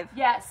 25.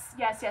 Yes.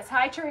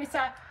 Hi,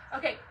 Teresa.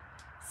 Okay.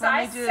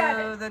 Let Size me do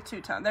 7. the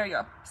two-tone. There you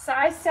go.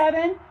 Size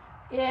 7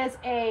 is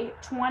a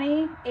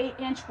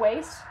 28-inch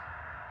waist,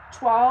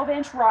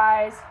 12-inch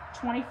rise,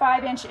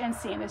 25-inch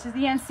inseam. This is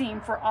the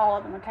inseam for all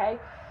of them, okay?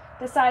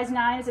 The size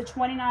 9 is a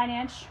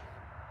 29-inch,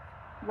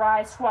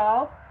 rise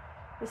 12.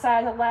 The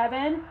size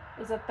 11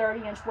 is a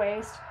 30-inch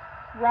waist,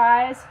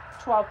 rise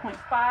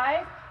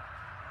 12.5.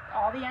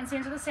 All the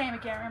inseams are the same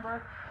again,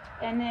 remember?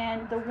 And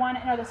then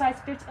the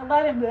size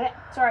 11,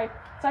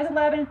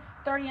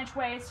 30-inch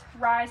waist,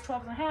 rise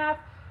 12.5.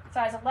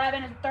 Size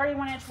 11 is a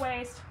 31-inch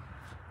waist,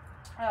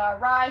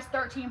 rise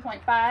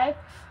 13.5.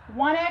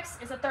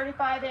 1X is a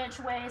 35-inch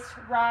waist,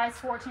 rise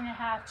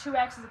 14.5.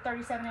 2X is a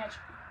 37-inch,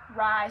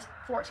 rise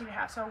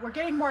 14.5. So we're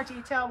getting more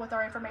detail with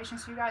our information,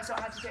 so you guys don't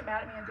have to get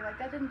mad at me and be like,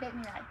 that didn't get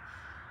me right.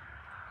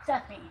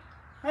 Stephanie.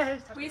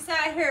 We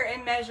sat here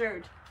and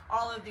measured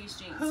all of these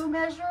jeans. Who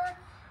measured?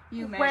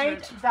 You measured.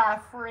 Wait the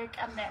freak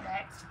a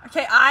minute.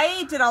 Okay,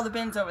 I did all the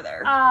bins over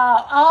there.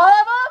 All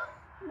of them?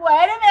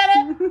 Wait a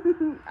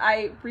minute.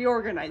 I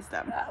reorganized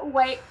them.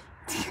 Wait.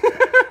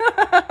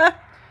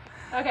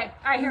 Okay,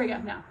 all right, here we go.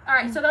 No. All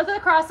right, so those are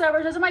the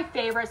crossovers. Those are my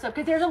favorite stuff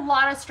because there's a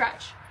lot of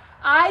stretch.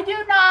 I do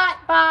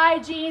not buy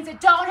jeans that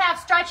don't have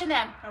stretch in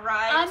them. All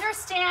right.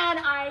 Understand,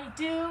 I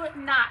do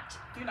not.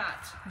 Do not.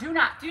 Do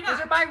not.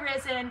 Those are by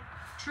Risen.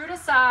 True to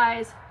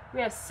size. We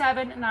have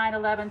 7, 9,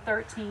 11,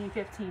 13,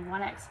 15,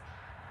 1X.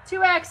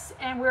 2X,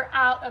 and we're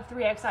out of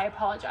 3X. I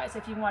apologize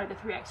if you wanted the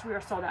 3X. We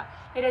are sold out.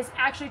 It is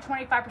actually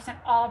 25%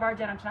 all of our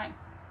denim tonight.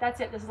 That's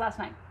it. This is last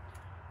night.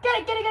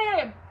 Get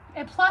it.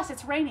 And plus,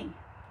 it's raining.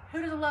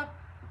 Who doesn't love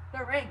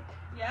the rain?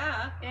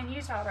 Yeah. In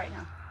Utah right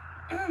now.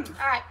 All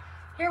right.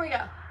 Here we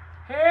go.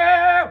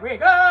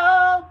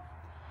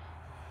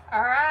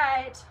 All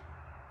right.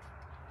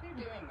 What are you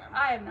doing them?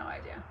 I have no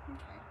idea. Okay.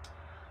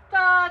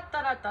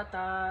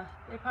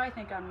 They probably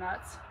think I'm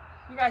nuts.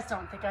 You guys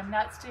don't think I'm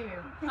nuts, do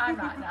you? I'm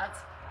not nuts.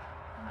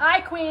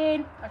 Hi,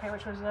 Queen. Okay,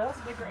 which one's those?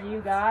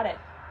 You got it.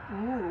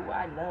 Ooh,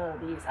 I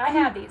love these. I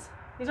have these.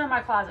 These are in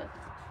my closet.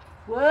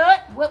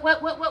 What?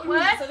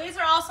 So these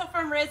are also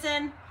from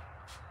Risen.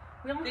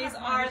 These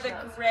are the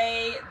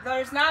gray.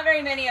 There's not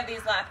very many of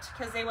these left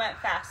because they went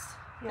fast.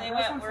 Yeah, They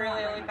went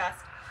really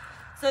fast.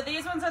 So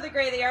these ones are the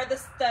gray. They are the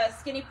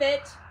skinny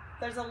fit.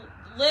 There's a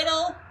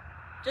little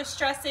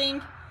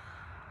distressing.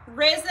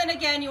 Risen,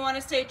 again, you want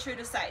to stay true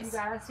to size. You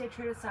gotta stay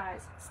true to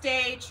size.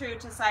 Stay true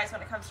to size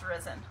when it comes to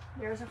Risen.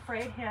 There's a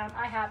frayed hem.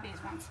 I have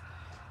these ones.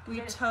 We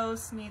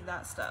toast need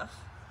that stuff.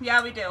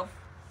 Yeah, we do.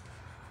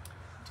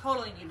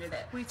 Totally needed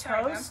it. We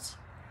Sorry, toast.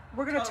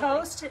 We're gonna Totally.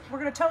 toast it. We're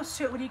gonna toast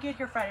to it when you get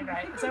here Friday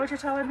night. Is that what you're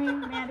telling me,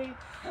 Mandy?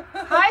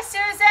 Hi,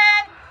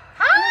 Susan.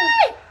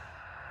 Hi.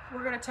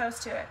 We're gonna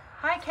toast to it.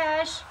 Hi,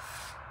 Cash.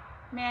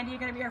 Mandy, you're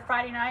gonna be here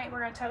Friday night. We're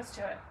gonna toast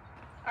to it.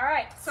 All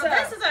right. So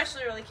this is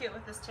actually really cute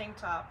with this tank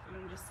top.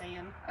 I'm just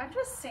saying. I'm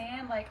just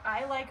saying, like,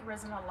 I like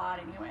Risen a lot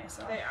anyway.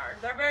 So They are.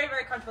 They're very,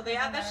 very comfortable. They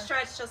have the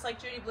stretch just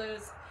like Judy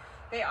Blues.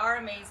 They are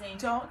amazing.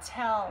 don't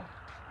tell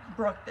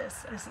Brooke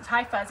this. This is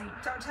hi, Fuzzy.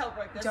 Don't tell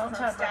Brooke this. Don't is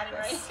tell I'm Brooke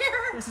standing this. right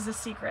here. This is a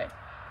secret.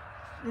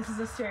 This is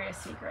a serious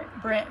secret.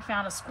 Brent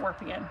found a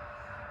scorpion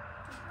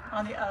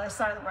on the other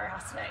side of the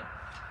warehouse today.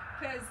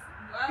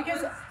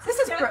 Because this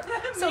is Brooke.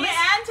 So me this,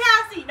 and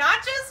Tassie, not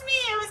just me.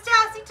 It was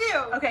Tassie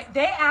too. okay,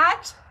 they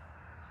act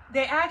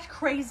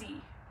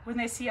crazy when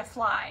they see a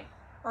fly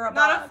or a bug.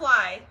 Not a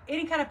fly.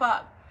 Any kind of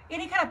bug.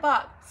 Any kind of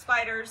bug.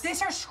 Spiders. They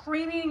start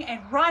screaming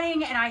and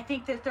running, and I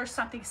think that there's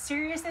something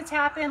serious that's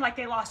happened, like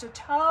they lost a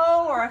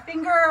toe or a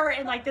finger,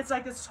 and like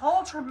this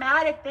whole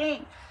traumatic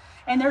thing.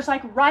 And there's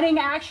like running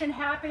action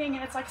happening,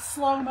 and it's like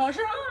slow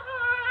motion.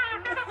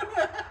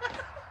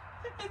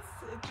 It's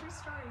a true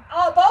story.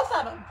 Oh, both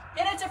of them.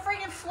 And it's a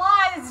freaking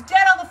fly that's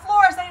dead on the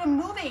floor. It's not even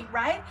moving,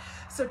 right?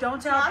 So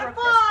don't tell Not a Brooke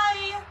this.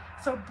 fly.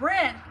 So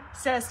Brent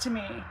says to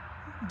me,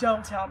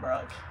 don't tell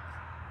Brooke.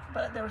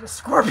 But there was a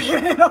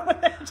scorpion in over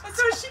there. And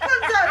so she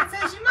comes out and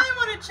says, you might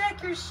want to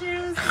check your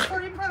shoes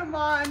before you put them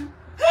on.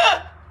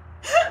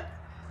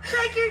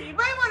 You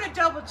might want to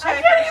double check.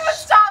 I can't even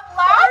stop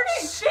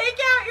laughing. Shake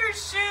out your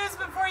shoes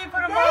before you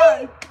put them They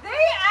on.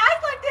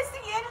 act like this is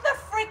the end of the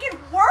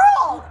freaking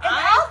world. And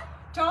I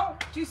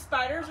don't do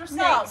spiders or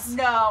snakes.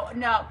 No.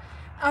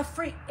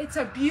 It's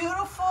a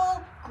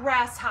beautiful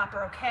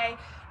grasshopper, okay?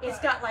 It's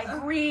got like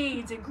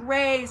greens and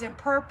grays and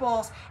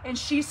purples, and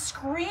she's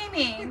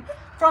screaming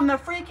from the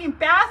freaking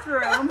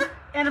bathroom.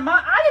 And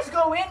I just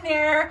go in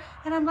there,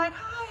 and I'm like,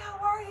 hi,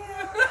 how are you?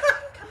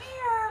 Come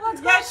here, let's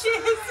go. Yeah, she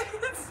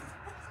is.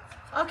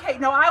 Okay,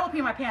 no, I will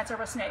pee my pants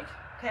over a snake.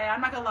 Okay,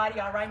 I'm not gonna lie to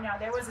y'all right now.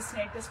 There was a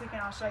snake this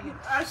weekend. I'll show you.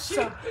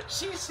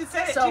 She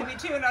said it to me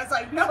too, and I was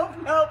like, nope,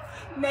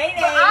 nay.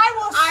 But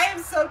I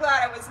am so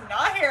glad I was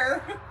not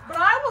here. But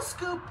I will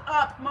scoop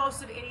up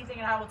most of anything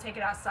and I will take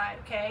it outside.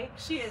 Okay.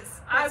 She is.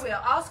 I will.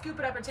 I'll scoop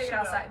it up and take it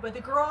outside. Will. But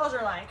the girls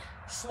are like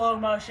slow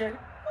motion.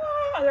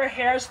 Oh, their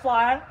hair's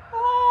flying.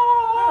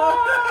 Oh.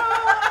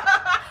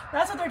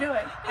 That's what they're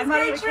doing. It's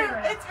very true.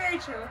 It's very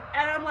true.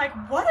 And I'm like,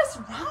 what is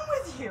wrong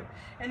with you?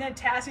 And then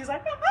Tassie's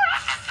like,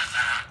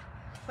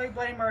 like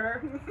bloody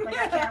murder. Like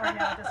I can't right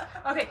now with this.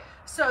 Okay,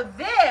 so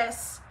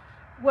this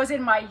was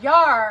in my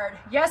yard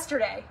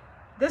yesterday.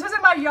 This was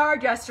in my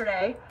yard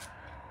yesterday.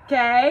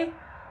 Okay.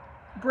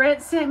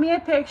 Brent sent me a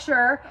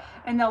picture,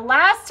 and the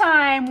last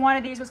time one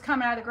of these was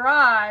coming out of the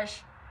garage,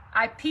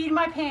 I peed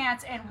my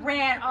pants and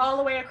ran all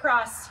the way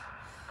across.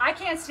 I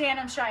can't stand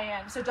them,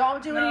 Cheyenne. So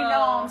don't do any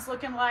gnomes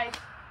looking like.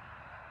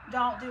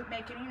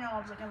 Make any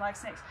gnomes looking like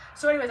snakes.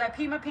 So anyways, I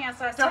peed my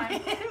pants last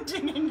time.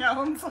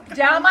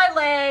 Down my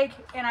leg,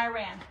 and I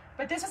ran.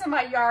 But this was in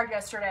my yard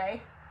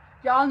yesterday.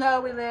 Y'all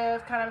know we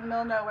live kind of in the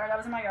middle of nowhere. That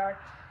was in my yard.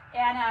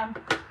 And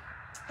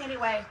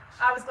anyway,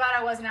 I was glad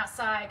I wasn't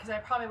outside because I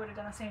probably would have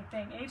done the same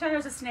thing. Anytime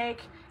there's a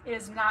snake, it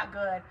is not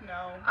good.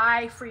 No.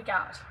 I freak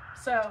out.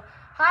 So,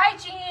 hi,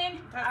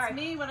 Jean. That's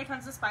me when it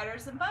comes to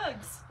spiders and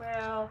bugs.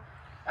 Well,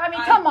 I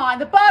mean, come on.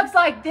 The bug's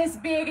like this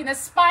big and the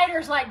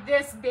spider's like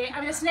this big. I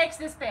mean, the snake's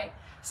this big.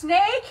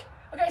 Snake?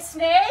 Okay,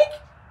 snake.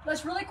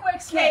 Let's really quick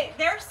snake. Okay,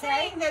 they're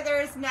saying that there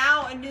is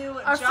now a new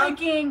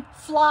freaking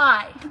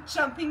fly.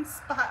 Flying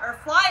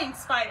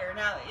spider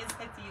now is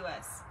hit the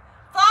U.S.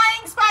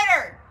 Flying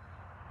spider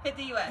hit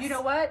the U.S. You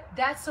know what?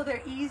 That's so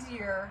they're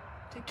easier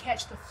to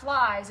catch the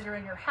flies that are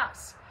in your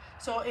house.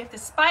 So if the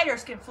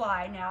spiders can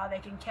fly now, they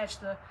can catch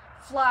the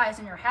flies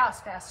in your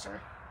house faster.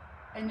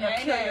 And they'll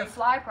kill your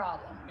fly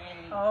problem.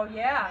 Oh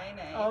yeah.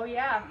 Oh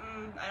yeah.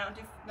 I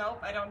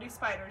don't do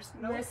spiders.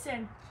 Nope.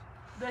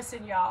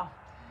 Listen, y'all.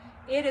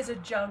 It is a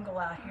jungle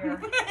out here.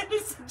 It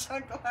is a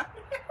jungle out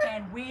here.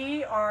 And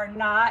we are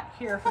not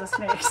here for the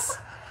snakes.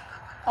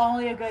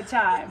 Only a good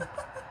time.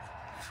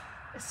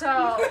 So,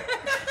 oh,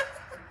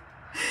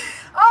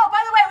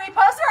 by the way, we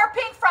posted our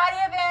Pink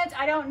Friday event.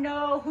 I don't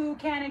know who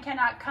can and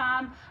cannot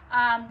come.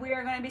 We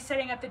are going to be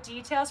setting up the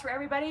details for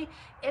everybody.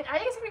 I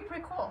think it's going to be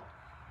pretty cool.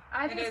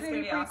 I think it's going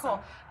to be pretty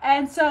cool.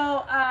 And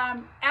so,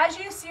 as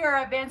you see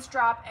our events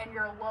drop and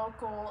you're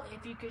local,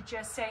 if you could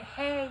just say,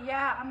 hey,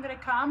 yeah, I'm going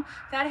to come,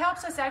 that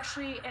helps us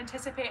actually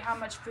anticipate how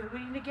much food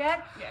we need to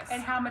get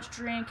and how much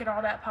drink and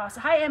all that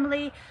pasta. Hi,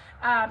 Emily,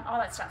 all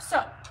that stuff.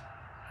 So,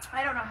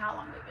 I don't know how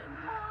long we've been.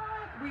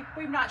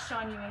 We've not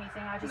shown you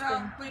anything.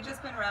 We've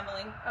just been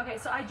rambling. Okay,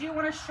 so I do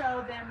want to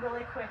show them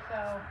really quick,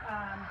 though.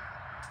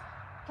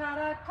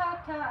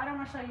 I don't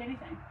want to show you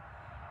anything.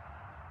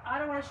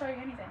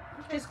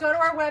 Okay. Just go to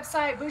our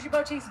website,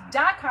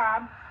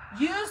 bougieboutiques.com.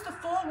 Use the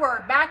full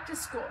word, back to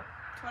school.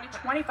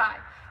 25.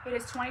 It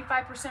is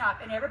 25%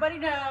 off. And everybody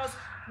knows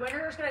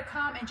winter's going to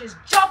come and just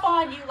jump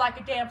on you like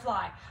a damn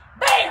fly.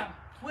 Bam!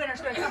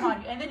 Winter's going to come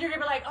on you. And then you're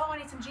going to be like, oh, I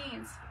need some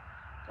jeans.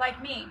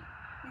 Like me.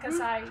 Because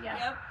I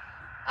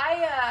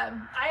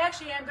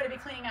actually am going to be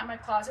cleaning out my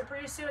closet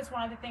pretty soon. It's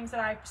one of the things that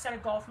I set a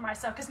goal for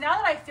myself. Because now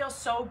that I feel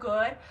so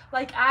good,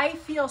 like I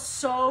feel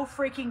so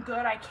freaking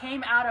good. I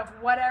came out of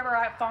whatever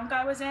funk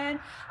I was in.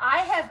 I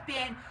have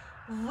been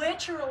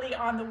literally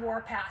on the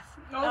warpath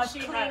of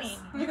cleaning.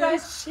 You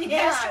guys,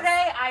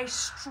 yesterday I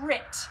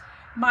stripped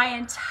my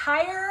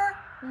entire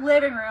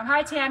living room.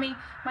 Hi, Tammy.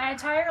 My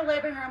entire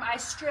living room, I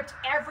stripped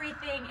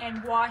everything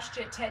and washed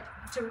it to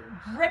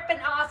ripping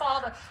off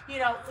all the,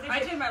 I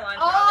did my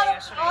laundry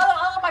yesterday.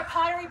 All of my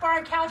Pottery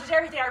Barn couches,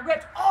 everything. I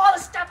ripped all the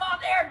stuff off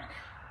there,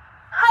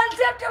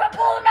 unzipped them, and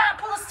pulled them out,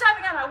 pulled the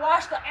stuffing out. I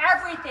washed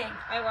everything.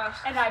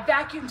 And I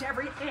vacuumed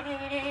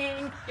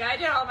everything. Yeah, I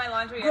did all my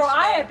laundry Girl,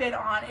 yesterday. I have been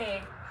on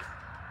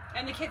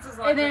And the kids'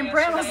 laundry. And then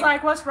Brent was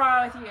like, what's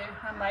wrong with you?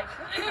 I'm like,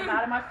 I'm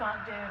out of my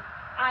funk, dude.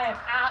 I am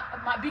out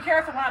of my, be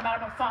careful when I'm out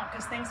of my funk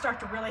because things start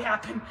to really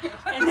happen.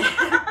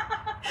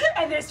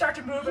 And they start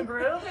to move and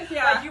groove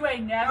like you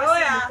ain't never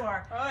seen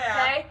before. Oh,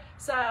 yeah. Okay?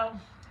 So,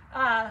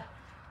 I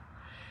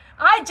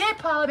did,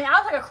 Paula. I mean, I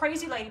was like a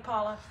crazy lady,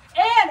 Paula.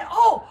 And,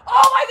 oh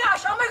my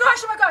gosh.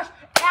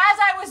 As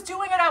I was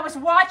doing it, I was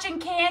watching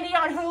Candy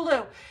on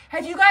Hulu.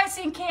 Have you guys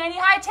seen Candy?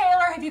 Hi,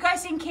 Taylor. Have you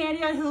guys seen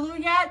Candy on Hulu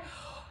yet?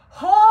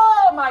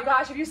 Oh my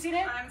gosh. Have you seen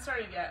it? I haven't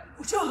started yet.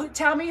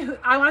 Tell me who.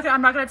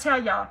 I'm not going to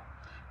tell y'all.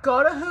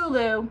 Go to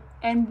Hulu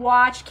and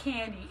watch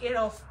Candy.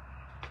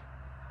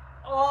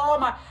 Oh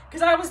my,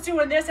 because I was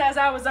doing this as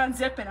I was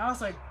unzipping. I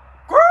was like,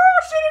 girl,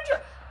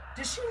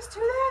 did she just do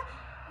that?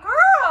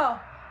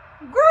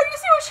 Girl, you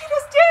see what she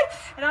just did?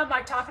 And I'm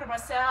like talking to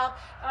myself,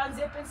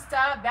 unzipping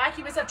stuff,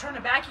 vacuuming stuff, turning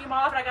the vacuum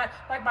off, and I got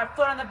like my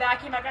foot on the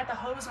vacuum, I got the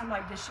hose, and I'm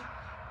like,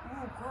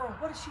 oh girl,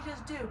 what did she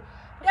just do?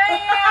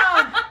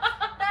 Damn,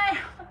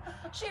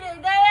 she done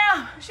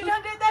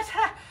did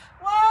that,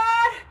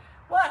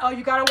 what? Oh,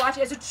 you gotta watch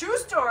it. It's a true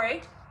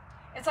story.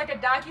 It's like a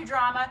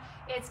docudrama.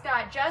 It's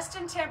got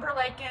Justin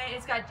Timberlake in it.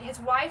 It's got his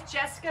wife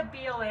Jessica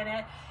Biel in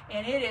it,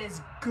 and it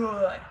is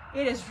good.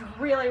 It is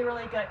really,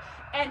 really good.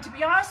 And to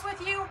be honest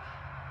with you,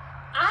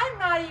 I'm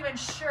not even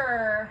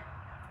sure.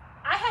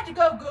 I had to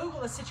go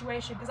Google the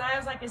situation because I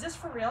was like, is this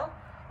for real?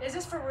 Is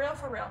this for real,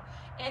 for real?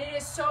 And it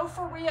is so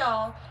for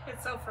real.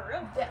 It's so for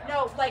real. That,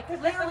 no, like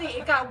literally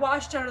it got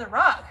washed under the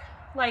rug.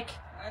 Like,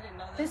 I didn't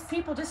know this. These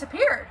people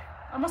disappeared.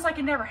 Almost like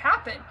it never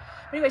happened.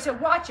 But anyway, so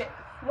watch it.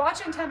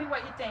 Watch it and tell me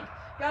what you think.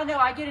 Y'all know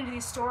I get into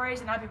these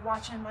stories and I'll be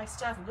watching like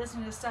stuff and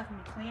listening to stuff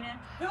and be cleaning.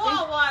 Who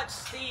all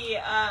watched the,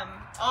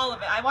 all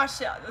of it? I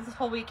watched it this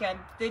whole weekend.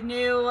 The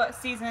new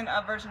season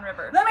of Virgin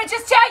River. Let me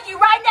just tell you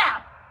right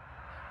now.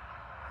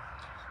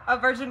 Of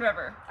Virgin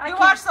River. I You can't-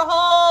 watched the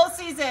whole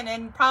season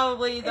and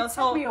probably It those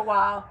took whole me a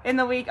while. in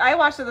the week. I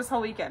watched it this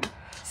whole weekend.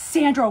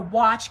 Sandra,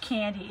 watch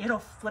Candy. It'll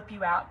flip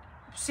you out.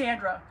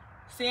 Sandra,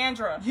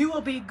 you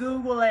will be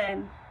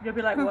Googling. You'll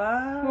be like, what?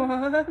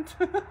 What?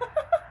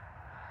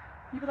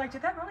 You'll be like,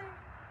 did that really?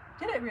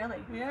 Did it really?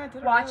 Yeah,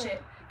 did it Watch really?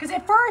 it. Because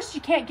at first you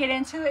can't get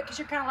into it because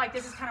you're kind of like,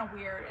 this is kind of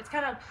weird.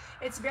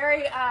 It's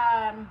very,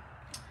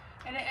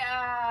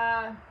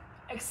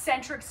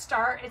 eccentric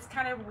start. It's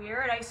kind of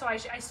weird. So I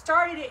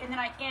started it and then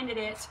I ended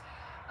it.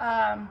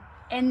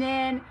 And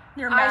then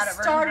You're mad I at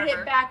Virgin started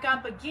River. it back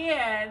up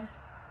again.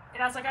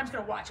 And I was like, I'm just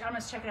going to watch it. I'm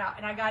going to check it out.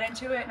 And I got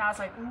into it and I was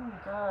like, ooh,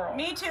 girl.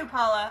 Me too,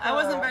 Paula. I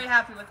wasn't very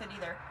happy with it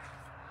either.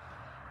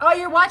 Oh,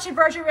 you're watching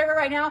Virgin River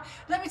right now?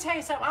 Let me tell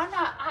you something.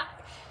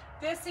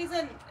 This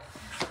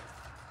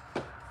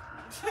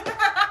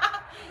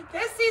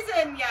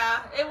season,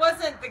 yeah, it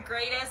wasn't the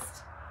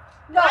greatest.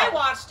 No. I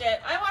watched it.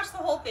 I watched the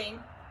whole thing.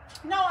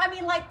 No, I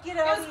mean, like, you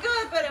know. It was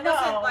good, but it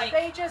wasn't like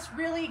they just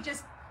really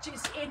just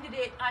ended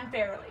it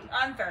unfairly.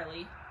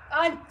 unfairly.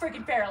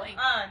 Unfreaking fairly.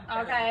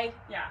 Unfairly. Okay?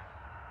 Yeah.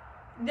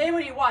 Then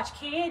when you watch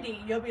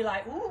Candy, you'll be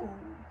like, ooh,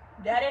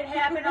 that didn't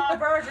happen on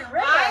Virgin River.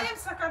 I am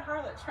stuck on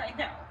Harlots right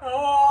now.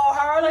 Oh,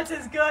 Harlots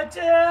is good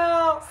too.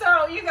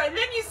 So you guys,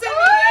 then you send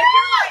me, and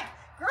you're like,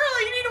 girl,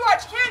 you need to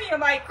watch Candy. I'm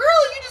like,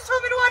 girl, you just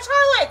told me to watch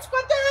Harlots.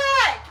 What the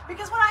heck?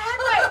 Because when I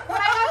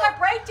had my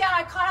breakdown,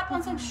 I caught up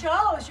on some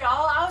shows,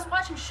 y'all. I was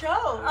watching shows.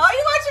 Oh,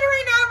 you watching it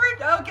right now, Rick?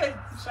 Oh, good,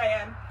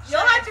 Cheyenne. You'll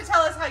have to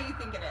tell us how you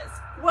think it is.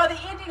 Well, the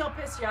ending will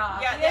piss you off.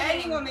 Yeah, the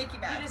ending will make you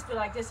mad. You just be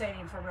like, this ain't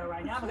even for real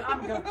right now.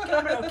 I'm gonna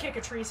go kick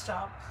a tree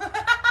stump.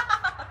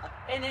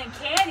 And then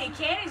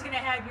Candy's gonna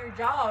have your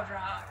jaw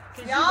drop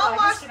because you're like,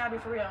 this cannot be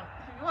for real.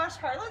 Have you watched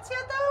Harlots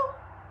yet, though?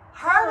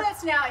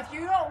 Harlots, now, if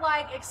you don't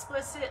like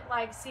explicit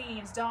like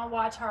scenes, don't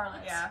watch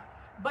Harlots. Yeah.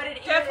 But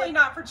it Definitely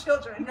not for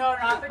children. No,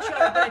 not for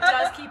children, but it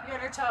does keep you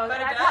on your toes. But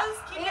And it does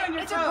keep you on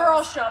your It's toes. a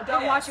girl show.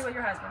 Don't It watch is. it with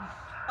your husband.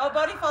 Oh,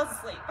 Bodie falls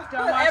asleep.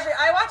 Don't watch-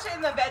 I watch it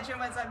in the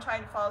bedroom as I'm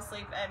trying to fall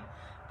asleep, and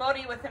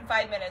Bodie within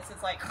 5 minutes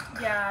is like,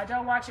 Yeah,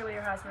 don't watch it with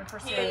your husband for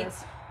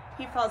serious.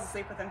 he falls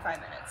asleep within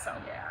 5 minutes. So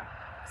Yeah.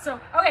 So,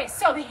 okay,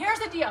 so here's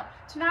the deal.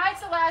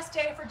 Tonight's the last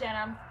day for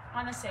Denim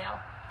on the sale.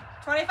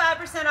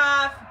 25%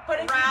 off. But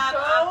if you wrap go-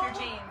 up your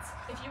jeans.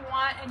 If you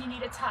want and you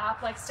need a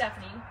top, like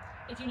Stephanie,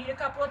 if you need a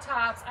couple of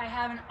tops, I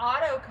have an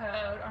auto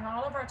code on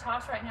all of our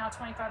tops right now,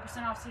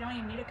 25% off, so you don't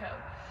even need a code.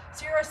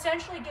 So you're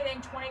essentially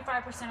getting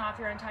 25% off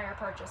your entire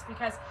purchase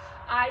because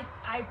I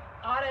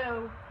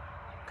auto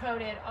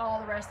coded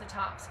all the rest of the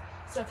tops.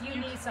 So if you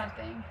need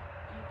something,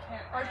 You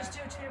can't. or just do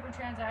 2 different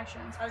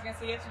transactions. I was gonna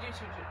say you have to do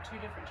two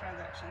different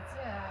transactions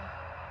Yeah.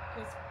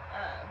 because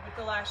with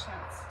the lash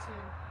nuts too.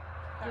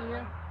 That Do you?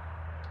 one,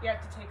 you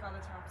have to take all the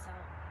tops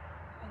out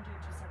and do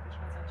 2 separate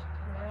transactions.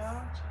 Yeah.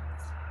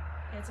 Chance.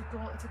 It's a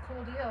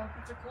cool deal.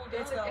 It's a cool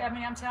deal. I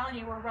mean, I'm telling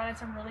you, we're running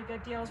some really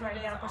good deals right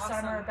It now is for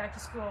awesome. summer, back to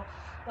school.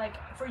 Like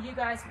for you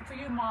guys, for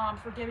you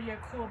moms, we're giving you a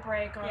cool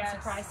break on Yes.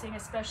 some pricing,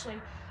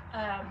 especially,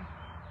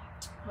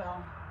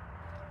 well,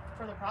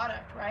 for the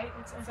product, right?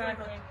 It's really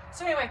Exactly. cool.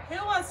 So anyway,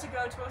 Who wants to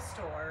go to a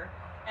store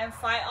and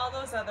fight all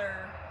those other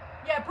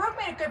yeah, Brooke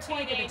made a good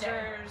point the other day.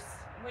 teenagers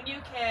when you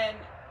can,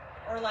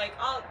 or like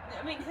all?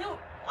 I mean, who?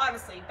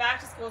 Honestly, back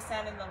to school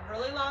stand in the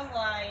really long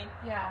line.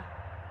 Yeah,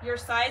 Your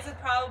size is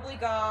probably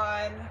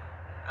gone.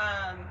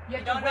 you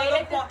have don't to know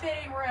wait the at the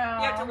fitting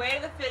room. You have to wait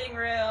in the fitting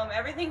room.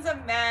 Everything's a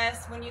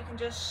mess when you can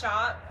just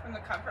shop from the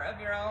comfort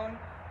of your own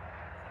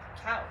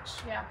couch.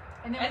 Yeah,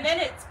 and And then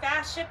it's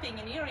fast shipping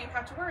and you don't even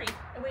have to worry.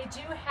 we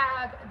do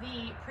have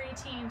the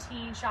preteen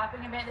teen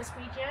shopping event this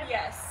weekend.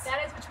 Yes.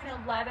 That is between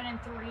 11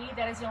 and 3.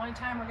 That is the only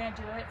time we're going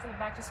to do it for the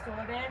back to school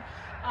event.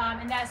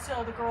 And that's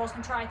so the girls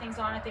can try things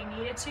on if they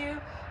needed to.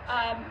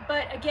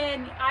 But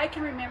again, I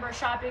can remember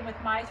shopping with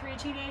my 3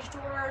 teenage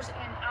daughters,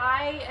 and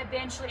I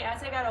eventually,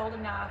 as they got old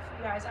enough,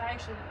 you guys,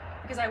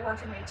 because I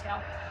worked in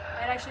retail,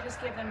 I'd actually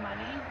just give them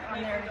money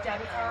on their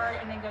debit card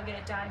and then go get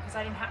it done because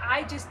I didn't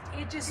have,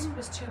 it just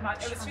was too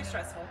much. It was too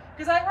stressful.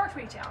 Because I worked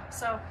retail.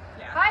 So,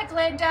 Yeah. Hi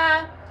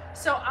Glenda.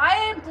 So I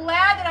am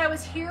glad that I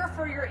was here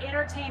for your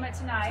entertainment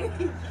tonight.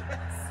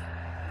 Yes.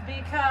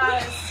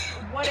 Because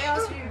what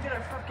else are you gonna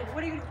freaking?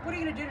 What are you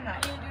gonna do tonight?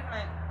 What are you doing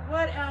tonight?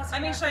 What else? I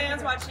mean, are you gonna Cheyenne's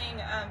do? watching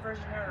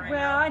Virgin River right Well,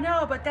 now. I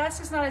know, but that's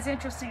just not as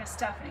interesting as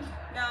Stephanie.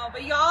 No,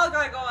 but y'all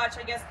gotta go watch,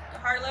 I guess,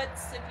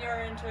 Harlots if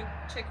you're into a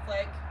chick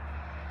flick.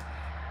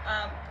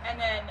 And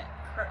then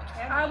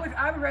candy.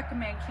 I would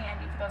recommend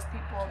candy for those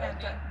people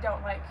that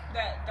don't like.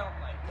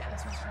 Yeah,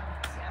 this one's from.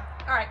 Yeah.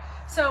 All right.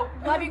 So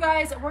love you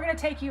guys. We're gonna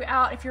take you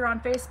out if you're on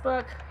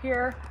Facebook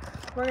here.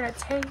 We're gonna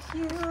take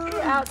you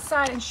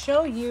outside and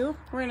show you.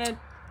 We're gonna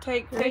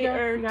take You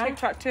got it?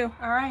 TikTok too.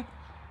 All right.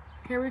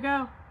 Here we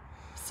go.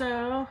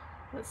 So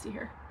let's see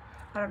here.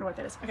 I don't know what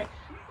that is. Okay.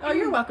 Oh,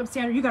 you're welcome,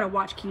 Sandra. You gotta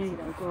watch Candy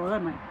though, girl.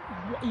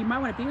 You might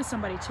want to be with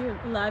somebody too.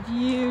 Love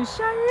you,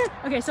 Cheyenne.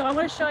 Okay, so I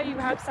want to show you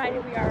how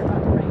excited we are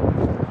about the rain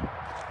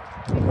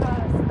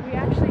because we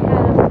actually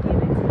have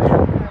even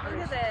cloud coverage.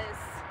 Look at this.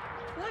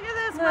 Look at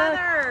this Look.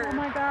 weather. Oh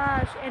my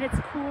gosh, and it's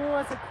cool.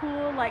 It's a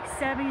cool like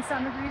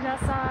 70-something degrees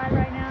outside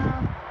right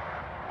now.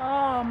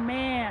 Oh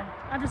man,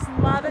 I'm just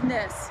loving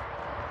this.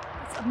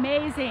 It's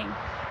amazing.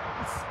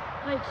 It's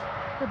like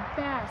the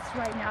best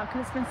right now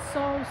because it's been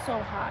so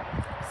hot.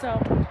 So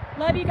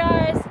love you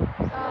guys.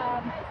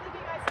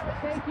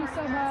 Thank you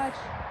so much.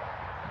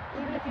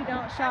 Even if you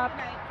don't shop,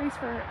 thanks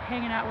for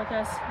hanging out with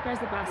us. You guys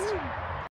are the best.